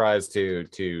 and she tries to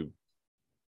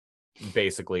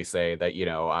basically say that, you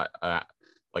know, I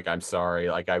like, I'm sorry,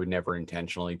 like I would never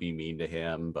intentionally be mean to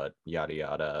him, but yada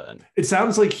yada. And It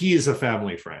sounds like he's a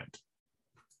family friend.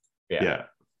 yeah.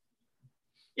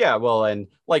 Yeah, well, and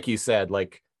like you said,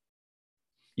 like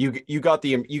you get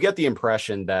the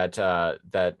impression that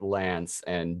that Lance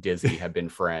and Dizzy have been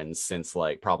friends since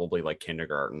like probably like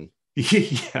kindergarten.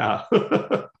 Yeah.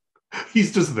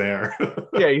 He's just there.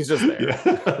 Yeah, he's just there.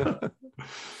 Yeah.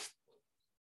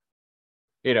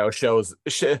 You know,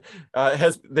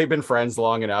 has they've been friends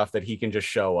long enough that he can just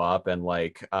show up and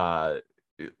like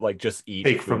just eat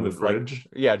Take food, from the like, fridge.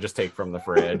 yeah, just take from the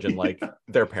fridge, and like Yeah.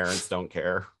 their parents don't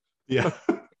care. Yeah.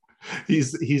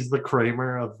 He's the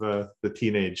Kramer of the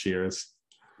teenage years.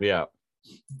 Yeah.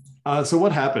 So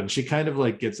what happens? She kind of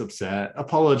like gets upset,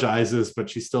 apologizes, but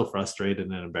she's still frustrated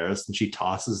and embarrassed, and she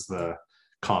tosses the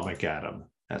comic at him,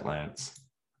 at Lance.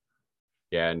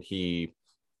 Yeah, and he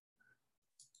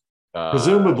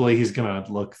Presumably he's gonna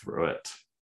look through it.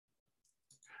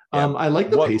 yeah. I like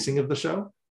the What pacing of the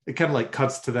show. It kind of like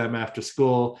cuts to them after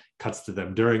school, cuts to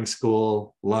them during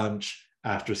school, lunch,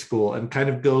 after school, and kind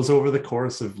of goes over the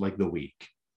course of like the week.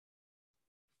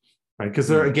 right? Because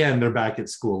they're back at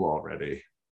school already.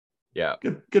 Yeah.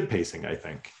 Good pacing, I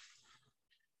think.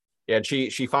 Yeah,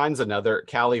 and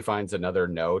Callie finds another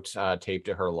note taped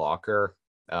to her locker,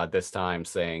 this time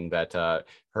saying that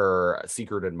her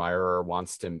secret admirer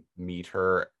wants to meet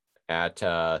her at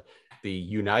the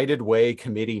United Way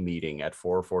committee meeting at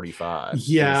 4:45 in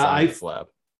the science lab.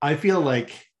 I feel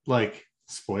like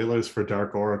spoilers for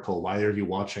Dark Oracle. Why are you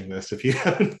watching this if you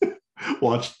haven't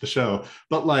watched the show?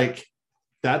 But like,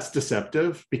 that's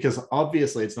deceptive because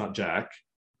obviously it's not Jack,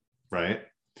 right?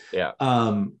 Yeah.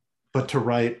 But to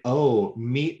write, oh,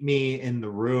 meet me in the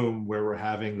room where we're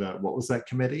having what was that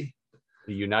committee?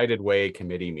 The United Way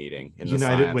committee meeting in the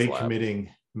United Way lab.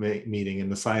 meeting in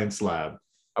the science lab.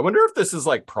 I wonder if this is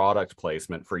like product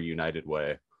placement for United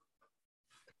Way.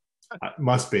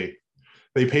 Must be.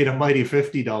 They paid a mighty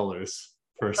 $50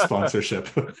 for sponsorship.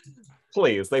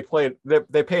 Please, they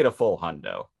paid a full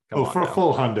hundo. For a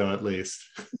full hundo at least.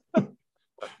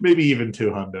 Maybe even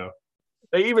 $200.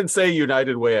 They even say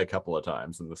United Way a couple of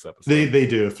times in this episode. They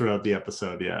do throughout the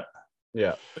episode, yeah.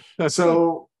 Yeah.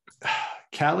 So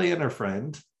Callie and her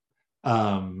friend,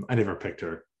 I never picked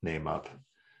her name up.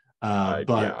 But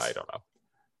yeah, I don't know.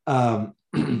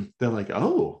 They're like,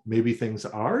 oh, maybe things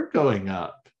are going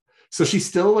up. So she's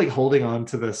still like holding on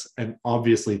to this, and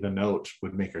obviously the note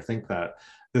would make her think that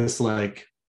this like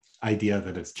idea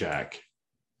that it's Jack.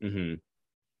 Mm-hmm.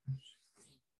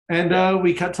 And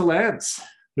we cut to Lance,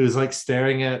 who's like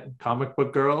staring at comic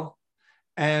book girl,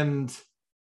 and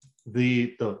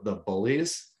the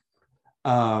bullies,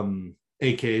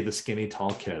 aka the skinny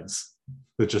tall kids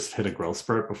that just hit a growth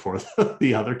spurt before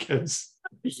the other kids.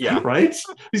 Yeah, right.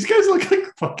 These guys look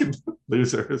like fucking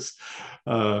losers.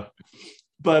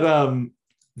 But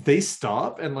they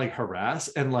stop and like harass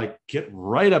and like get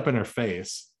right up in her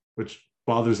face, which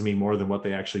bothers me more than what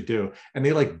they actually do. And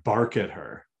they like bark at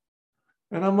her,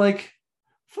 and I'm like,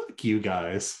 fuck you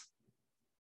guys.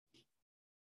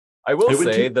 I will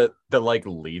say that the like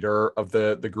leader of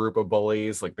the group of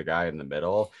bullies, like the guy in the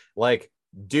middle, like,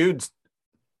 dude's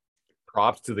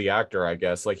props to the actor, I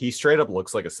guess. Like, he straight up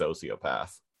looks like a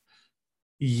sociopath.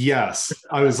 Yes.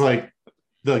 I was like,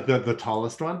 the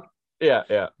tallest one.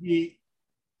 Yeah. He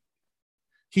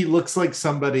looks like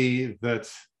somebody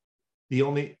that the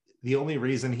only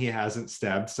reason he hasn't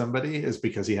stabbed somebody is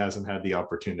because he hasn't had the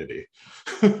opportunity.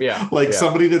 Yeah.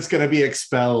 Somebody that's going to be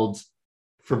expelled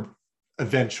from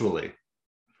eventually.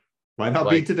 Might not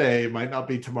be today, might not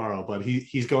be tomorrow, but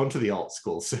he's going to the alt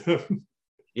school soon.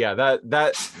 Yeah,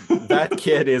 that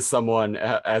kid is someone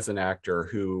as an actor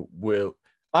who will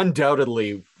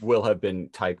undoubtedly have been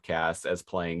typecast as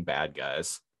playing bad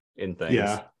guys in things.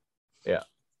 Yeah,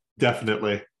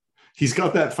 definitely. He's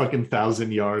got that fucking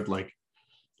 1,000-yard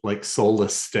like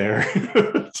soulless stare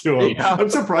to him. Yeah. I'm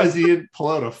surprised he didn't pull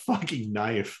out a fucking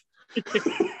knife.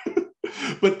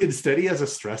 But instead he has a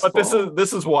stress ball.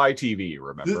 This is YTV,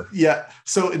 remember? Yeah.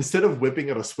 So instead of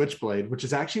whipping out a switchblade, which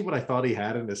is actually what I thought he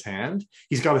had in his hand,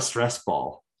 he's got a stress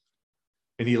ball.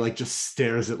 And he like just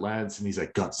stares at Lance and he's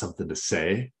like, got something to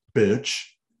say, bitch.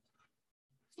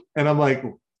 And I'm like,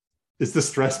 is the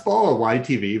stress ball a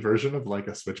YTV version of like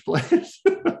a switchblade? It's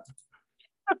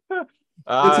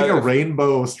like a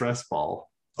rainbow stress ball.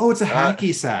 Oh, it's a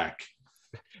hacky sack.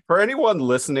 For anyone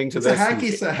listening to this, it's a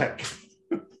hacky sack.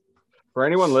 For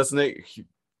anyone listening,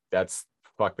 that's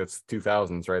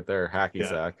 2000s right there, hacky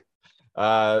sack.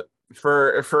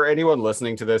 For anyone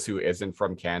listening to this who isn't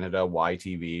from Canada,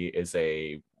 YTV is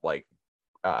a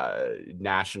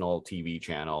national TV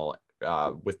channel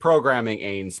with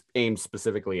programming aimed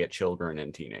specifically at children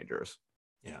and teenagers.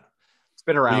 Yeah, it's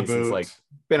been around since like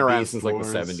the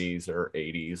 70s or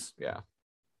 80s. Yeah,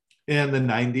 in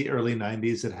the early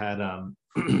 90s, it had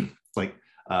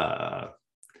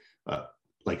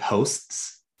like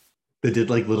hosts that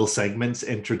did like little segments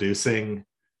introducing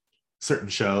certain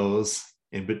shows.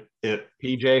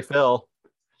 PJ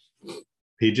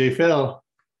Phil,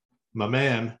 my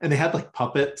man. And they had like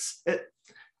puppets.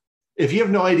 If you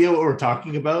have no idea what we're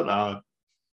talking about,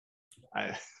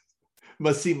 I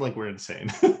must seem like we're insane.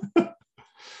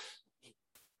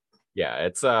 Yeah,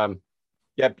 it's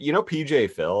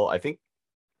PJ Phil, I think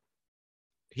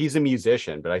he's a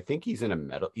musician, but I think he's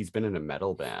been in a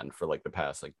metal band for like the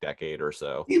past like decade or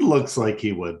so. He looks like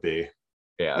he would be.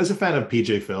 Yeah. I was a fan of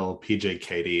PJ Phil, PJ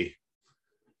Katie.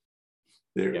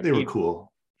 They were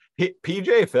cool.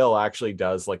 PJ Phil actually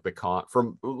does like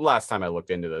from last time I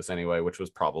looked into this anyway, which was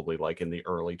probably like in the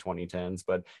early 2010s,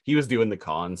 but he was doing the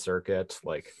con circuit,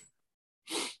 like,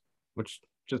 which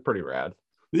is pretty rad.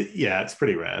 Yeah, it's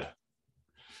pretty rad.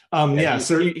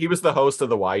 He was the host of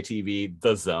the YTV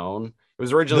The Zone,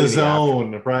 was originally The the after,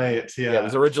 zone, right? yeah, it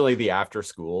was Yeah. originally the after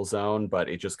school zone, but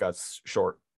it just got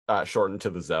shortened to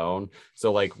the zone.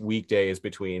 So like weekdays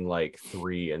between like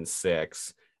 3 and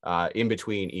 6, in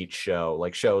between each show,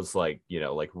 like shows like,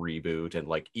 like Reboot and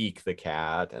like Eek the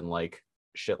Cat and like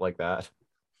shit like that.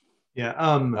 Yeah.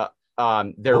 Uh,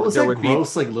 What was there that would be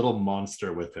gross like little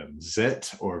monster with him?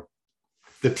 Zit or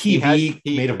the he had TV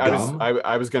he made of I was gum?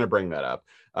 I was gonna bring that up.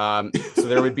 So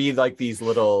there would be like these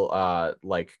little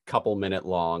like couple minute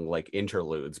long like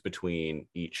interludes between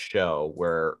each show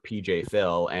where PJ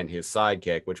Phil and his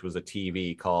sidekick, which was a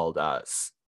TV called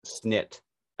Snit,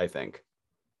 I think.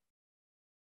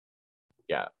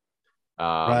 Yeah.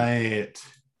 Um Right.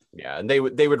 yeah, and they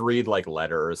would read like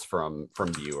letters from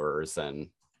viewers and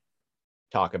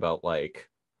talk about like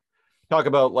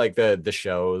the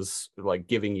shows, like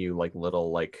giving you like little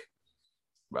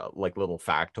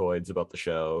factoids about the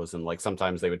shows. And like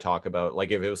sometimes they would talk about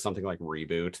like if it was something like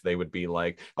Reboot, they would be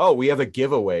like, oh, we have a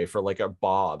giveaway for like a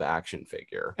Bob action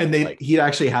figure. And Like, he'd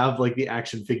actually have like the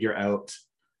action figure out,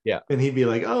 yeah, and he'd be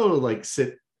like, oh, like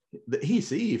sit.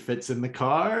 He fits in the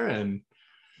car, and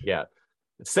yeah,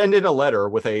 send in a letter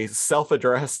with a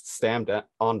self-addressed stamped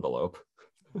envelope,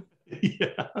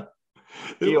 yeah.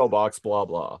 PO box blah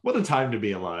blah. What a time to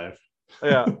be alive.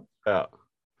 Yeah, yeah.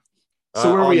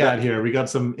 So where are On we that, at here? We got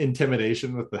some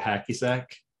intimidation with the hacky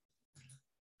sack,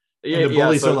 and yeah, the yeah.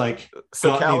 bullies are like,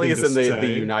 So got Callie anything is to in the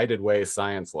say? United Way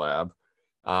science lab,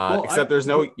 Well, except there's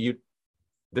no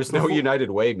before, United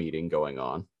Way meeting going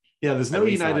on. yeah, there's At no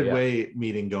least not United yet. Way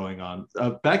meeting going on.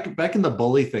 Back in the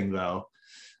bully thing though,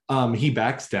 he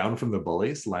backs down from the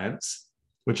bullies, Lance,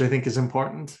 which I think is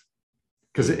important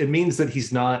because it means that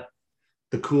he's not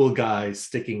the cool guy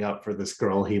sticking up for this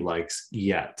girl he likes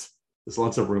yet. There's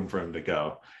lots of room for him to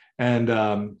go. And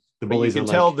the But you bullies are can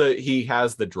tell like, that he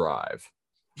has the drive.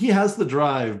 he has the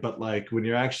drive, but like when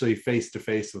you're actually face to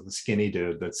face with a skinny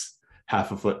dude that's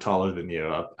half a foot taller than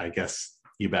you, I guess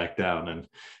you back down. And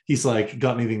he's like,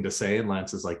 got anything to say? And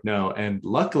Lance is like, no. And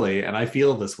luckily, and I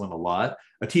feel this one a lot,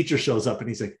 a teacher shows up and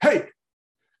he's like, hey,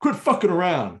 quit fucking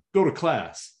around, go to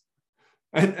class.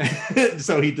 And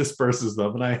so he disperses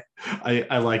them. And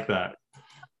I like that.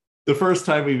 The first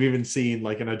time we've even seen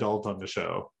like an adult on the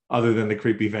show, other than the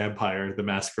creepy vampire, the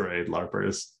masquerade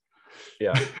LARPers.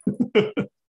 Yeah.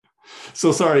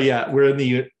 So sorry, yeah, we're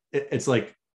in it's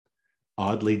like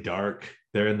oddly dark.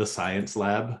 They're in the science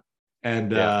lab.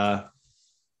 And Yeah.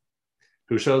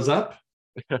 Who shows up?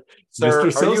 Sir,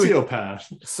 Mr.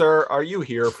 Sociopath. Sir, are you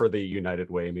here for the United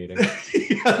Way meeting?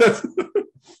 Yeah, that's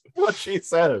What she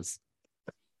says.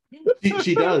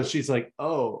 she does. She's like,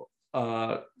 oh,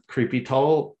 creepy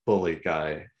tall bully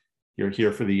guy, you're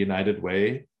here for the United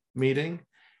Way meeting?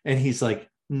 And he's like,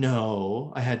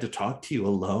 no, I had to talk to you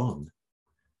alone.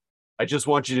 I just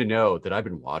want you to know that I've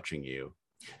been watching you.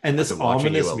 And I've this been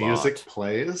watching you ominous a music lot.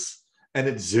 plays, and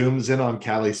it zooms in on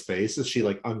Callie's face as she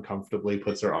like uncomfortably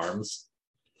puts her arms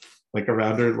like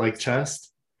around her like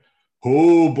chest.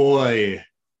 Oh boy,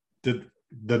 did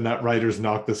the nut writers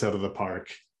knock this out of the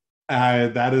park.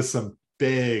 That is some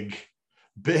big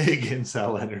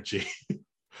incel energy.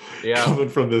 Yeah. Coming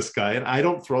from this guy. And I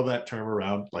don't throw that term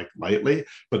around like lightly,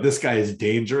 but this guy is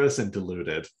dangerous and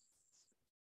deluded.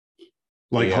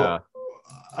 Like, Yeah.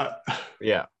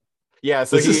 Yeah. Yeah.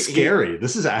 So this is scary.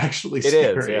 This is actually scary.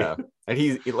 It is, yeah. And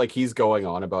he's going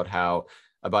on about how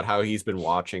he's been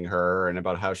watching her and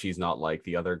about how she's not like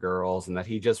the other girls and that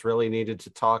he just really needed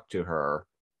to talk to her.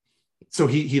 So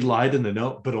he lied in the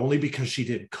note, but only because she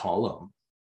didn't call him.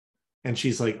 And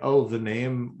she's like, oh, the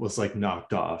name was like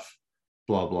knocked off,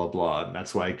 blah, blah, blah. And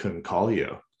that's why I couldn't call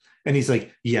you. And he's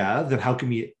like, yeah, then how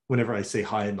come you, whenever I say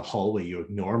hi in the hallway, you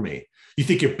ignore me? You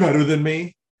think you're better than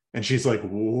me? And she's like,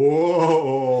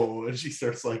 whoa. And she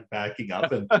starts like backing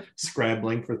up and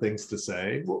scrambling for things to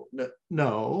say. Well,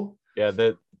 no. Yeah,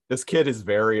 this kid is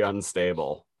very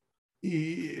unstable.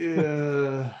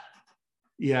 Yeah.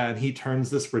 Yeah. And he turns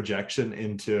this rejection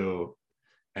into,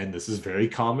 and this is very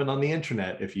common on the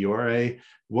internet. If you are a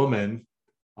woman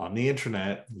on the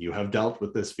internet, you have dealt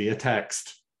with this via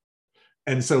text.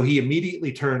 And so he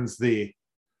immediately turns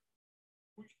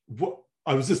what?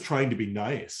 I was just trying to be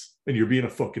nice and you're being a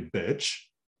fucking bitch,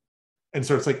 and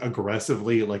starts like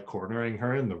aggressively like cornering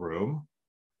her in the room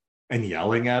and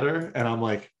yelling at her. And I'm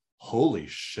like, holy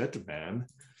shit, man.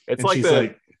 It's and like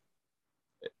she's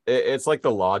it's like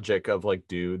the logic of like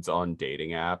dudes on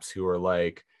dating apps who are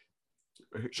like,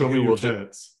 show me your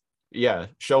tits. Yeah,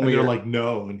 show and me. They're like,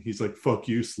 no, and he's like, fuck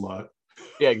you, slut.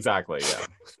 Yeah, exactly. Yeah,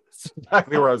 that's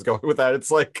exactly where I was going with that. It's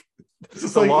like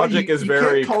it's the like, logic is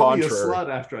very can't call contrary. me a slut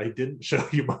after I didn't show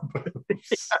you my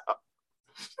boobs.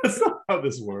 That's not how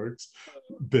this works.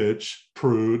 Bitch,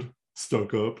 prude,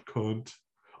 stuck up, cunt.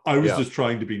 I was just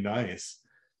trying to be nice.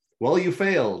 Well, you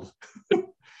failed.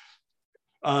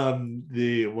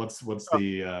 What's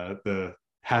the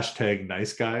hashtag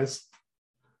nice guys?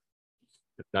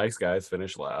 Nice guys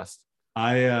finish last.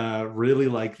 I really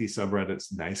like the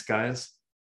subreddits nice guys,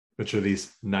 which are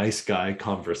these nice guy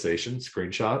conversation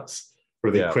screenshots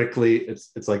where they quickly,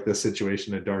 it's like this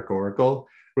situation in Dark Oracle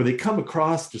where they come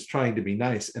across just trying to be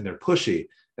nice, and they're pushy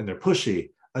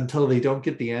until they don't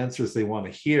get the answers they want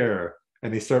to hear,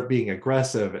 and they start being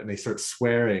aggressive, and they start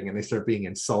swearing, and they start being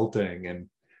insulting, and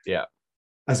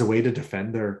as a way to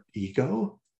defend their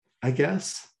ego, I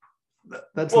guess.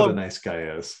 That's what a nice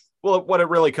guy is. Well, what it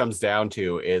really comes down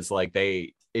to is like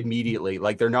they immediately,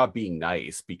 like, they're not being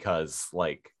nice because,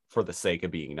 like, for the sake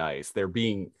of being nice. They're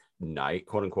being nice,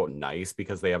 quote unquote nice,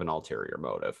 because they have an ulterior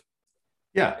motive.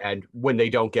 Yeah. And when they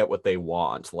don't get what they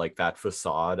want, like, that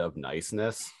facade of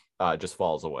niceness just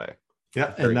falls away.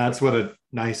 Yeah, and that's quickly what a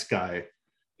nice guy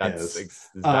is.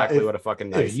 Exactly what a fucking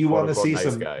nice, if you want to see nice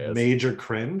some guy is. Major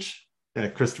cringe,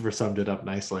 Christopher summed it up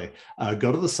nicely.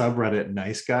 Go to the subreddit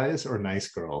nice guys or nice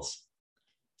girls.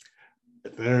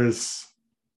 There's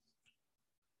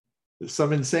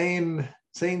some insane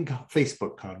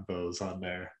Facebook convos on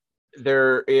there.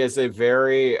 There is a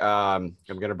very I'm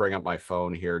gonna bring up my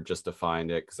phone here just to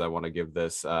find it, because I want to give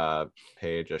this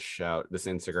page a shout, this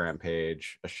Instagram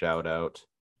page a shout out.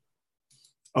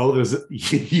 Oh, there's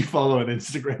you follow an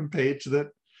Instagram page that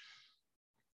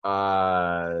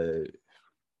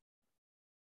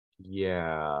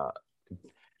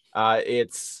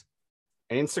it's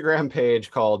an Instagram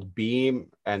page called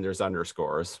Beam, and there's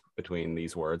underscores between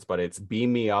these words, but it's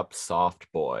Beam Me Up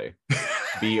Soft Boy.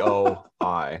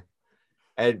 BOI.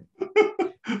 And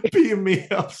Beam Me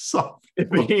Up Soft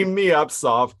Boy. Beam Me Up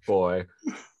Soft Boy.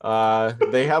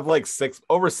 They have like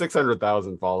over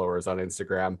 600,000 followers on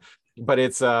Instagram, but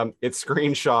it's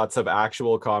screenshots of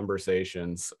actual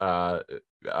conversations on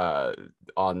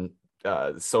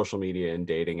social media and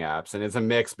dating apps, and it's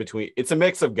a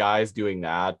mix of guys doing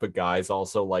that, but guys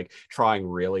also like trying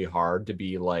really hard to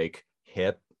be like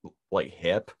hip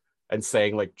and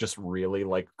saying like just really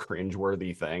like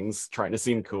cringeworthy things, trying to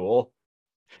seem cool.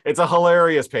 It's a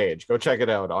hilarious page. Go check it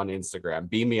out on Instagram.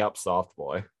 Beam Me Up Soft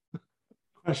Boy.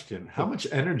 Question: how much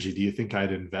energy do you think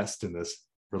I'd invest in this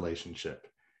relationship?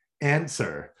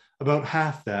 Answer: about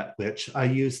half that, which I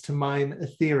use to mine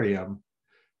Ethereum,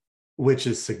 which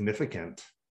is significant.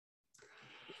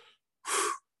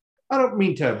 I don't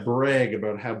mean to brag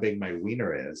about how big my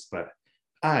wiener is, but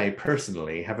I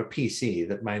personally have a PC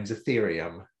that mines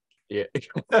Ethereum. Yeah.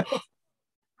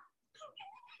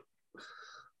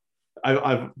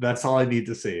 That's all I need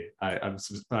to see. I'm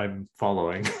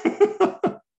following.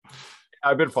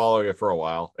 I've been following it for a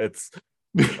while. It's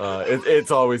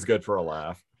always good for a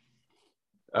laugh.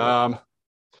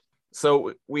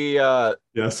 So we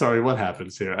sorry, what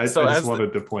happens here? I just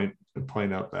wanted to point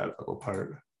out that little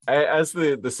part. As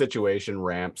the situation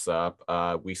ramps up,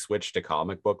 we switch to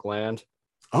comic book land.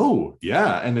 Oh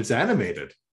yeah, and it's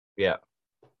animated. Yeah.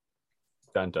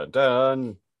 Dun dun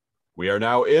dun. We are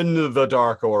now in the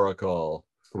Dark Oracle.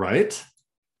 Right?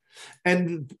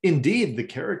 And indeed, the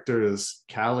characters,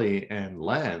 Callie and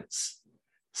Lance,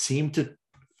 seem to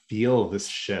feel this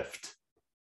shift.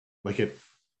 Like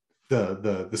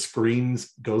the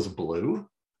screens goes blue,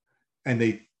 and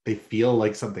they feel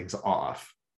like something's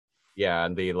off. Yeah,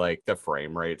 and the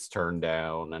frame rates turn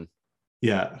down, and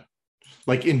yeah.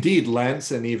 Like indeed,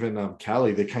 Lance and even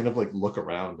Callie, they kind of like look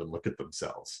around and look at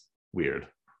themselves. Weird.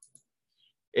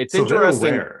 It's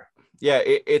interesting. Yeah,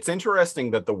 it's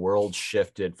interesting that the world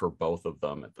shifted for both of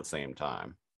them at the same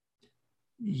time.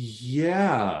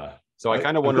 Yeah. So I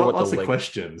kind of wonder what lots of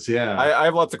questions. Yeah, I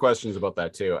have lots of questions about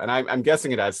that too, and I'm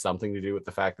guessing it has something to do with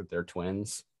the fact that they're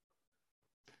twins.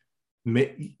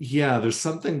 Yeah, there's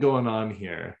something going on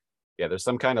here. Yeah, there's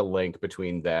some kind of link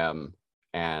between them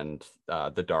and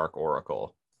the Dark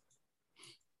Oracle.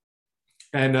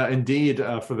 And indeed,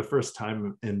 for the first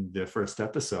time in the first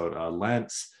episode,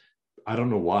 Lance, I don't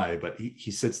know why, but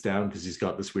he sits down because he's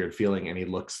got this weird feeling, and he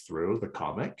looks through the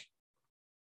comic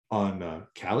on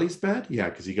Callie's bed. Yeah,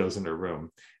 because he goes in her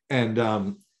room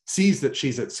and sees that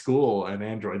she's at school, and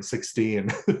Android 16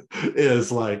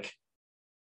 is like,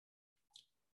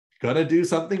 gonna do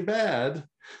something bad.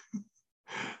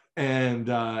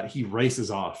 And he races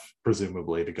off,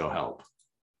 presumably to go help.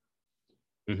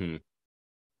 Mm-hmm.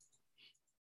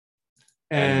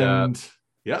 And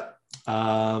yeah,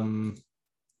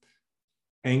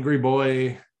 angry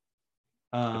boy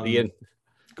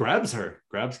grabs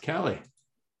Callie.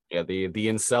 Yeah, the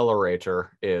incelerator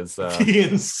is The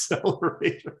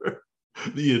incelerator.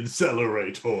 The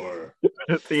incelerator.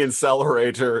 the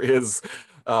incelerator is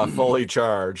fully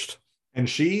charged. And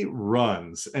she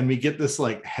runs, and we get this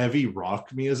like heavy rock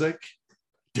music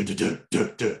Yeah, so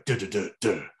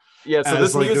as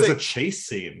this like there's a music chase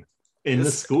scene in the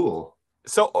is school.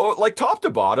 so like top to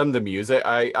bottom, the music.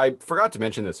 I forgot to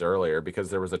mention this earlier because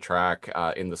there was a track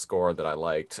in the score that I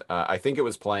liked. I think it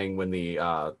was playing when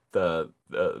uh, the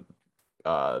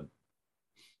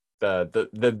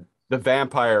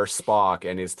vampire Spock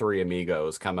and his three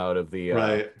amigos come out of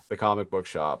Right. the comic book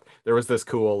shop. There was this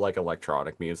cool like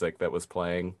electronic music that was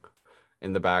playing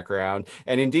in the background.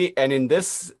 And indeed, and in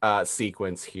this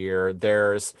sequence here,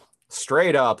 there's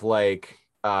straight up like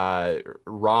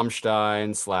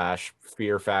Rammstein slash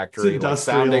Fear It's Factory, like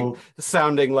industrial.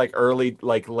 sounding like early,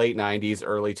 like late 90s,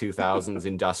 early 2000s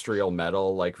industrial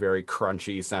metal, like very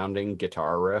crunchy sounding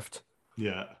guitar riff.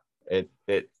 Yeah.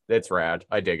 It's rad.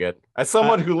 I dig it. As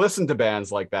someone Uh, who listened to bands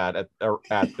like that at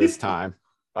this time,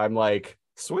 I'm like,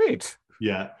 sweet.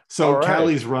 yeah. All So right.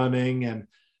 Callie's running, and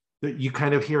you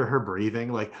kind of hear her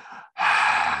breathing like,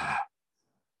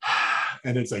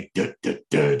 and it's like,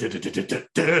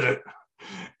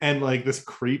 and like this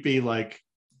creepy, like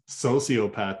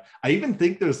sociopath. I even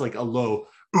think there's like a low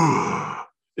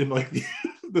in like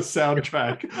the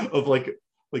soundtrack of like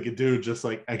a dude just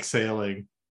like exhaling.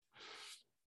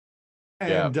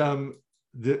 Yeah. And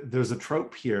there's a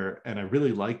trope here, and I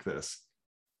really like this.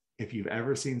 If you've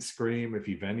ever seen Scream, if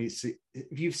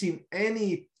you've seen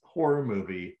any horror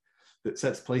movie that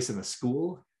sets place in a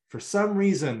school, for some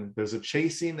reason there's a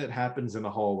chase scene that happens in a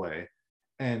hallway,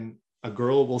 and a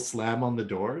girl will slam on the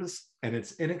doors, and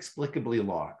it's inexplicably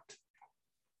locked.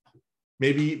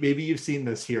 Maybe you've seen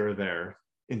this here or there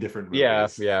in different Yeah.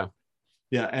 movies. Yeah.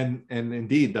 Yeah, and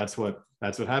indeed that's what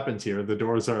happens here. The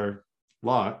doors are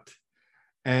locked,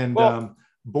 and Well,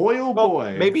 boy oh Well, boy,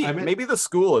 I maybe mean, maybe the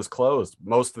school is closed.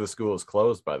 Most of the school is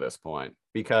closed by this point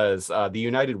because the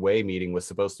United Way meeting was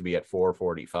supposed to be at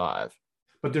 4:45.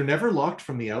 but they're never locked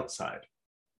from the outside.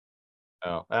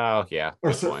 Oh, yeah,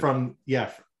 Or good so point. from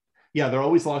yeah, they're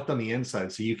always locked on the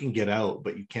inside, so you can get out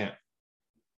but you can't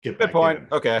get Good back point. in.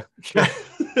 Okay.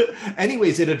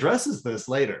 Anyways, it addresses this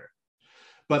later,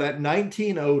 but at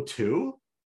 1902,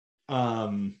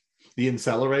 the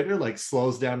incinerator like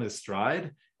slows down his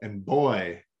stride, and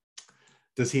boy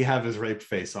does he have his rape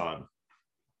face on.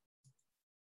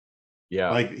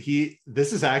 Yeah. Like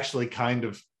this is actually kind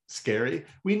of scary.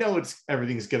 We know it's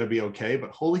everything's going to be okay,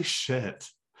 but holy shit.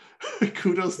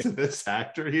 Kudos to this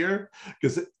actor here,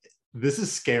 because this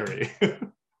is scary.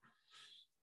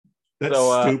 That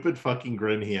So stupid fucking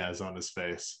grin he has on his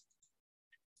face.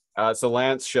 so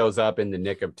Lance shows up in the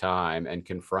nick of time and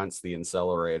confronts the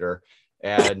incinerator,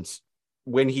 and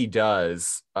when he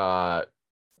does, the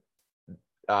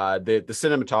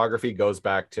cinematography goes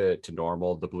back to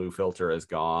normal. The blue filter is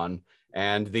gone,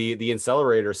 and the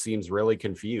incinerator seems really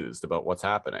confused about what's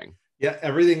happening. Yeah,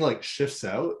 everything like shifts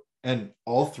out, and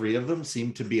all three of them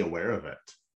seem to be aware of it.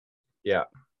 Yeah.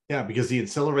 Yeah, because the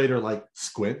incinerator like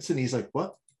squints, and he's like,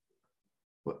 "What?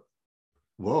 What?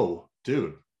 Whoa,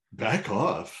 dude, back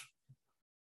off!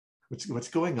 What's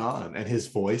going on?" And his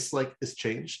voice like is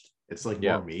changed. It's like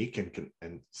Yeah. more meek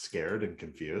and scared and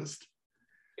confused.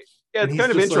 Yeah, And it's he's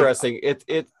kind of just like,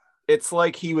 interesting. It's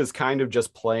like he was kind of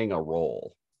just playing a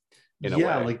role in a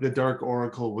yeah, way. like the Dark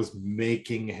Oracle was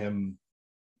making him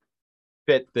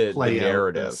Fit the play out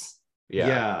narrative. this. Yeah.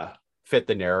 Yeah, Fit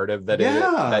the narrative that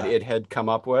yeah. it had come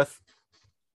up with.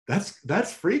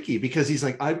 That's freaky, because he's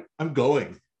like, I'm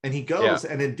going. And he Yeah. goes,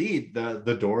 and indeed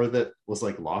the door that was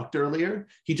like locked earlier,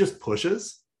 he just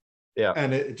pushes, Yeah.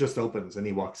 and it just opens, and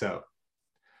he walks out.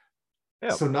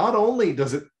 Yeah. So not only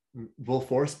does it will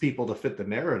force people to fit the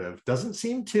narrative, doesn't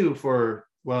seem to for,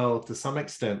 well, to some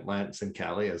extent Lance and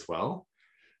Callie as well,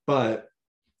 but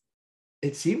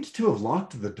it seems to have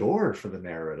locked the door for the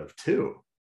narrative too.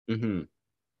 Mm-hmm.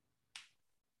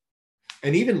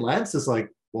 And even Lance is like,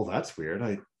 well, that's weird.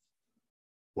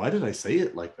 Why did I say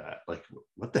it like that? Like,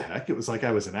 what the heck? It was like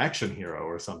I was an action hero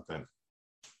or something.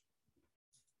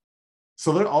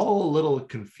 So they're all a little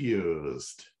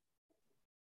confused.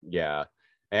 Yeah.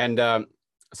 And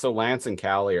so Lance and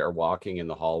Callie are walking in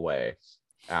the hallway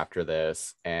after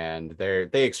this, and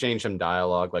they exchange some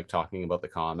dialogue, like talking about the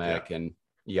Yeah. comic and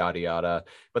yada yada.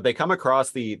 But they come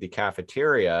across the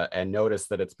cafeteria and notice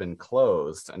that it's been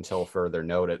closed until further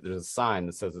notice. There's a sign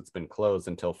that says it's been closed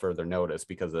until further notice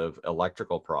because of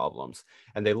electrical problems.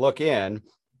 And they look in,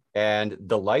 and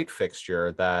the light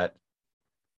fixture that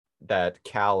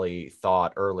Callie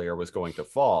thought earlier was going to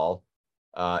fall,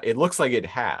 it looks like it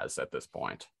has at this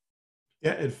point.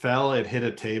 Yeah, it fell, it hit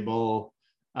a table.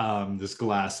 There's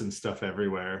glass and stuff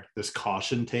everywhere. There's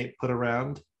caution tape put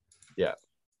around. Yeah.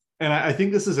 And I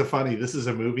think this is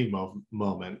a movie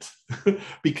moment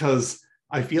because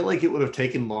I feel like it would have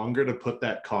taken longer to put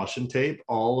that caution tape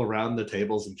all around the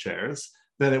tables and chairs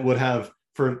than it would have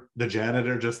for the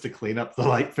janitor just to clean up the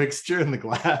light fixture and the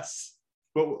glass.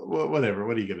 But whatever,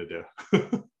 what are you gonna do?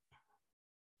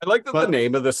 I like that the But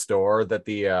name of the store that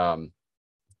the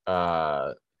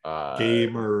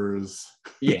gamers.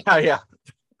 yeah, yeah.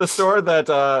 The store that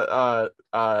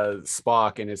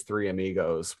Spock and his three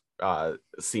amigos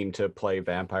seem to play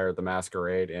Vampire the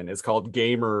Masquerade in is called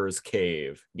Gamers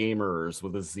Cave. Gamers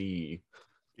with a Z.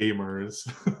 Gamers.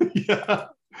 Yeah.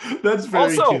 That's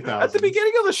very Also, 2000s. at the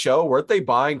beginning of the show, weren't they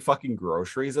buying fucking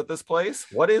groceries at this place?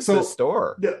 What is this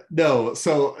store? No,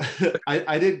 so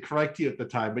I didn't correct you at the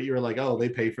time, but you were like, oh, they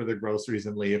pay for the groceries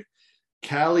and leave.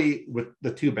 Callie, with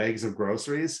the 2 bags of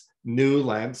groceries, knew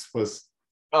Lance was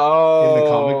in the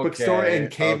comic book store and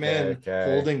came in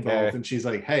holding both. And she's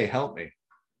like, hey, help me.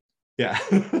 Yeah.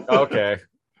 Okay.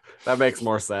 That makes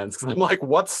more sense. Because I'm like,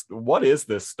 what is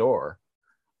this store?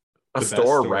 A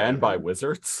store ran by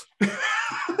wizards?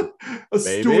 A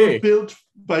store built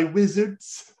by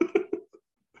wizards.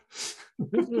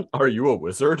 Are you a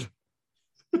wizard?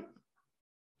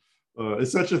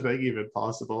 Is such a thing even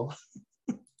possible?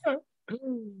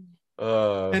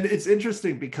 And it's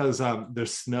interesting because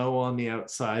there's snow on the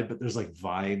outside, but there's like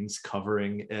vines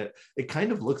covering it. It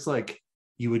kind of looks like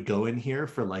you would go in here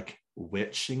for like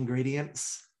witch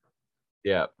ingredients.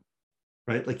 Yeah.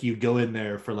 Right? Like you go in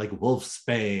there for like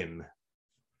wolfsbane.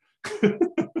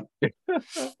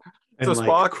 And so like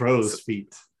Spock, crow's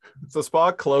feet. So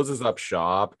Spock closes up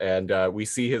shop, and we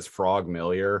see his frog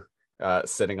Millier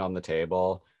sitting on the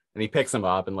table, and he picks him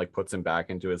up and like puts him back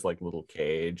into his like little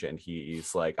cage, and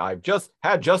he's like, "I've just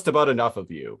had just about enough of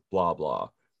you, blah blah.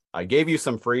 I gave you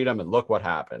some freedom, and look what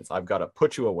happens. I've got to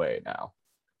put you away now."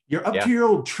 You're up to your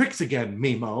old tricks again,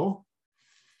 Mimo.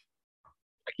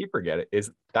 I keep forgetting.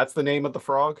 That's the name of the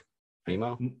frog?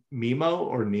 Mimo? Mimo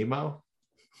or Nemo?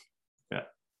 Yeah.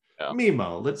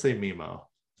 Mimo. Let's say Mimo.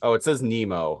 Oh, it says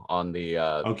Nemo on the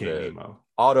Nemo.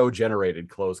 Auto-generated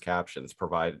closed captions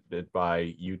provided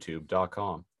by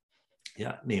youtube.com.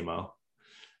 Yeah, Nemo.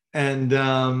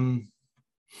 And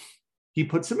he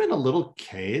puts him in a little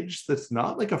cage that's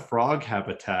not like a frog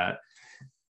habitat.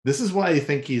 This is why I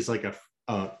think he's like a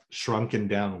shrunken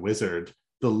down wizard.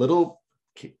 The little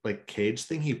like cage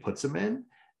thing he puts him in,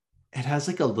 it has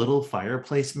like a little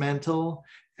fireplace mantle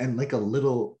and like a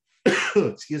little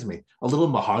excuse me, a little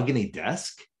mahogany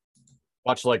desk.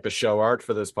 Much like the show art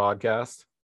for this podcast.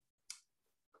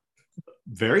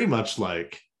 Very much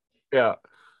like. Yeah.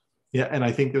 Yeah, and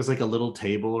I think there's like a little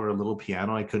table or a little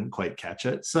piano. I couldn't quite catch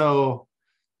it. So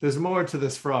there's more to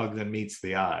this frog than meets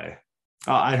the eye.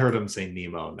 I heard him say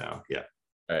Nemo now. Yeah.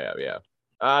 Yeah.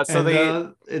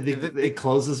 It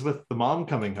closes with the mom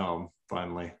coming home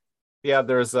finally. Yeah,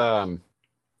 there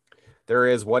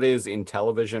is what is in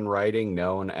television writing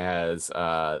known as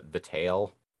the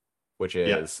tale, which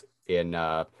is in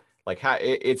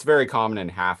it's very common in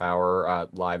half-hour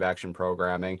live action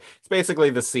programming. It's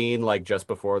basically the scene like just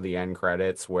before the end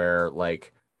credits where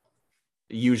like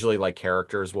usually like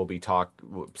characters will be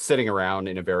sitting around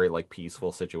in a very like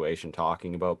peaceful situation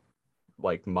talking about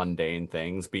like mundane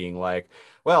things, being like,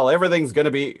 well, it's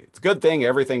a good thing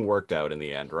everything worked out in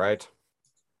the end, right?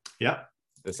 Yeah.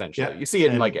 Essentially. You see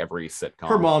it in like every sitcom.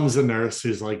 Her mom's a nurse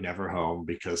who's like never home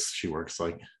because she works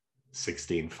like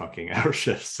 16 fucking hour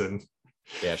shifts, and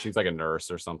yeah, she's like a nurse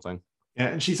or something. Yeah,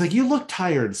 and she's like, you look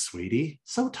tired, sweetie.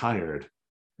 So tired.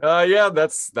 Yeah,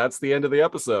 that's the end of the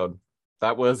episode.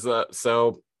 That was the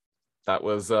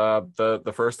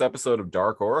first episode of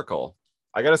Dark Oracle.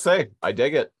 I gotta say, I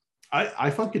dig it. I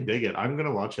fucking dig it. I'm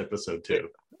gonna watch episode 2.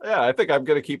 Yeah, I think I'm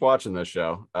gonna keep watching this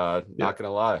show. Not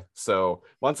gonna lie. So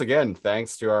once again,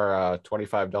 thanks to our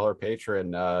 $25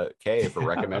 patron Kay for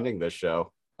recommending this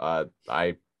show.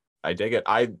 I dig it.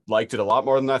 I liked it a lot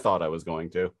more than I thought I was going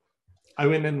to. I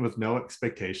went in with no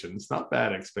expectations, not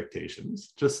bad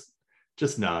expectations, just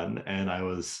none, and I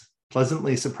was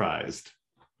pleasantly surprised.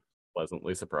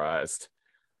 Pleasantly surprised.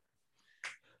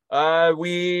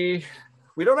 We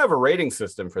don't have a rating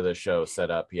system for this show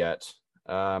set up yet.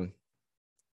 I'll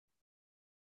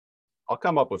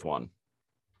come up with one.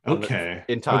 Okay.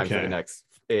 In time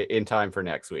for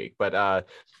next week. But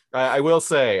I will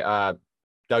say,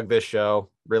 dug this show.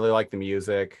 Really like the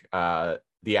music.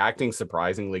 The acting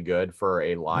surprisingly good for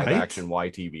a live action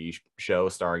YTV show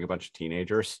starring a bunch of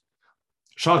teenagers.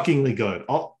 Shockingly good.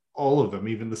 All of them,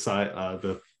 even the side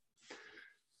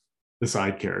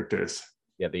characters.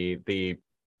 Yeah, the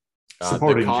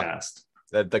supporting cast.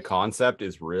 That the concept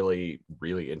is really,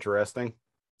 really interesting.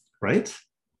 Right?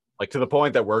 Like to the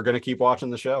point that we're going to keep watching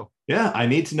the show. Yeah, I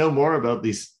need to know more about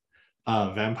these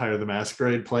Vampire the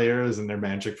Masquerade players and their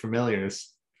magic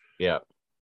familiars. Yeah.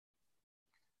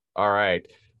 All right.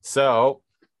 So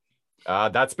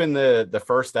that's been the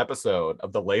first episode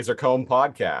of the Lasercomb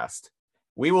podcast.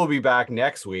 We will be back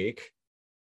next week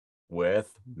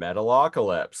with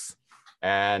Metalocalypse.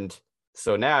 And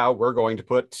so now we're going to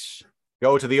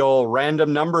go to the old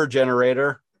random number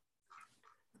generator.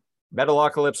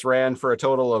 Metalocalypse ran for a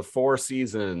total of 4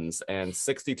 seasons and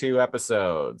 62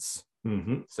 episodes.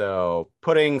 Mm-hmm. So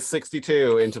putting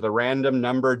 62 into the random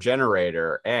number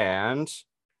generator, and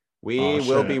we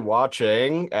will be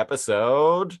watching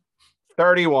episode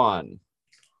 31.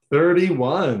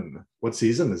 31. What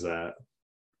season is that?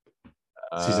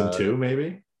 Season 2,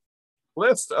 maybe?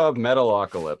 List of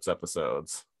Metalocalypse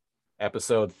episodes.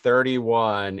 Episode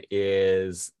 31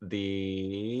 is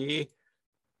the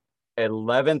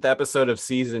 11th episode of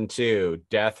season 2,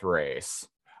 Death Race.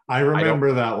 I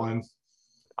remember that one.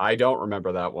 I don't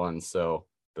remember that one, so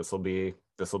this will be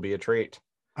a treat.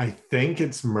 I think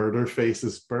it's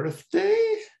Murderface's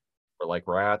birthday. We're like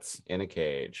rats in a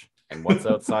cage. And what's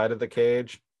outside of the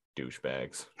cage?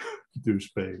 Douchebags.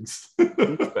 Douchebags.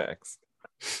 Douchebags.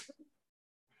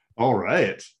 All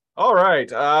right.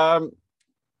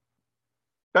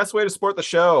 Best way to support the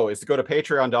show is to go to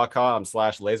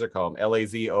patreon.com/lazorcomb,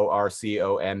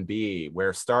 LAZORCOMB,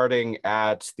 where starting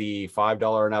at the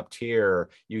 $5 and up tier,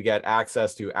 you get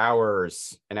access to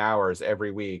hours and hours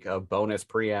every week of bonus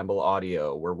preamble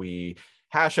audio, where we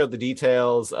hash out the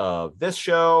details of this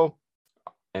show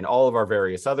and all of our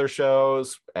various other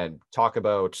shows and talk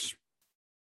about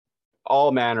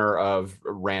all manner of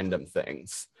random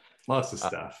things. Lots of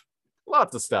stuff.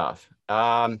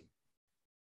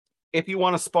 If you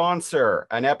want to sponsor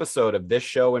an episode of this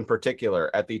show in particular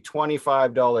at the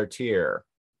 $25 tier,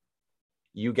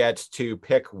 you get to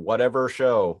pick whatever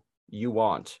show you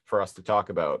want for us to talk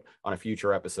about on a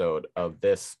future episode of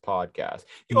this podcast.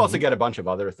 You also get a bunch of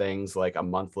other things like a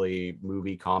monthly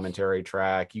movie commentary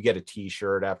track. You get a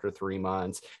t-shirt after 3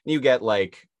 months. And you get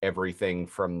like everything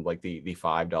from like the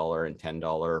 $5 and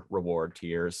 $10 reward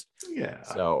tiers. Yeah.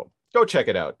 So go check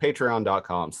it out.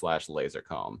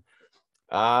 Patreon.com/lazorcomb.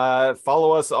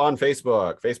 Follow us on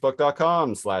Facebook,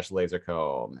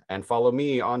 facebook.com/lazorcomb, and follow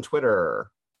me on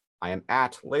Twitter. I am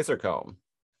at Lasercomb.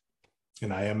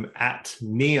 And I am at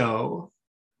Neo,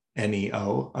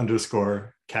 NEO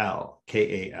 _Cal,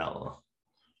 KAL.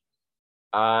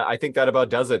 I think that about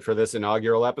does it for this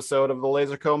inaugural episode of the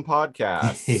Lasercomb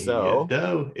podcast. So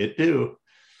it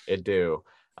do.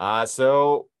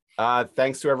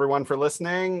 Thanks to everyone for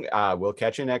listening. We'll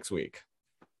catch you next week.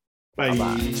 Bye.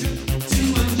 Bye-bye.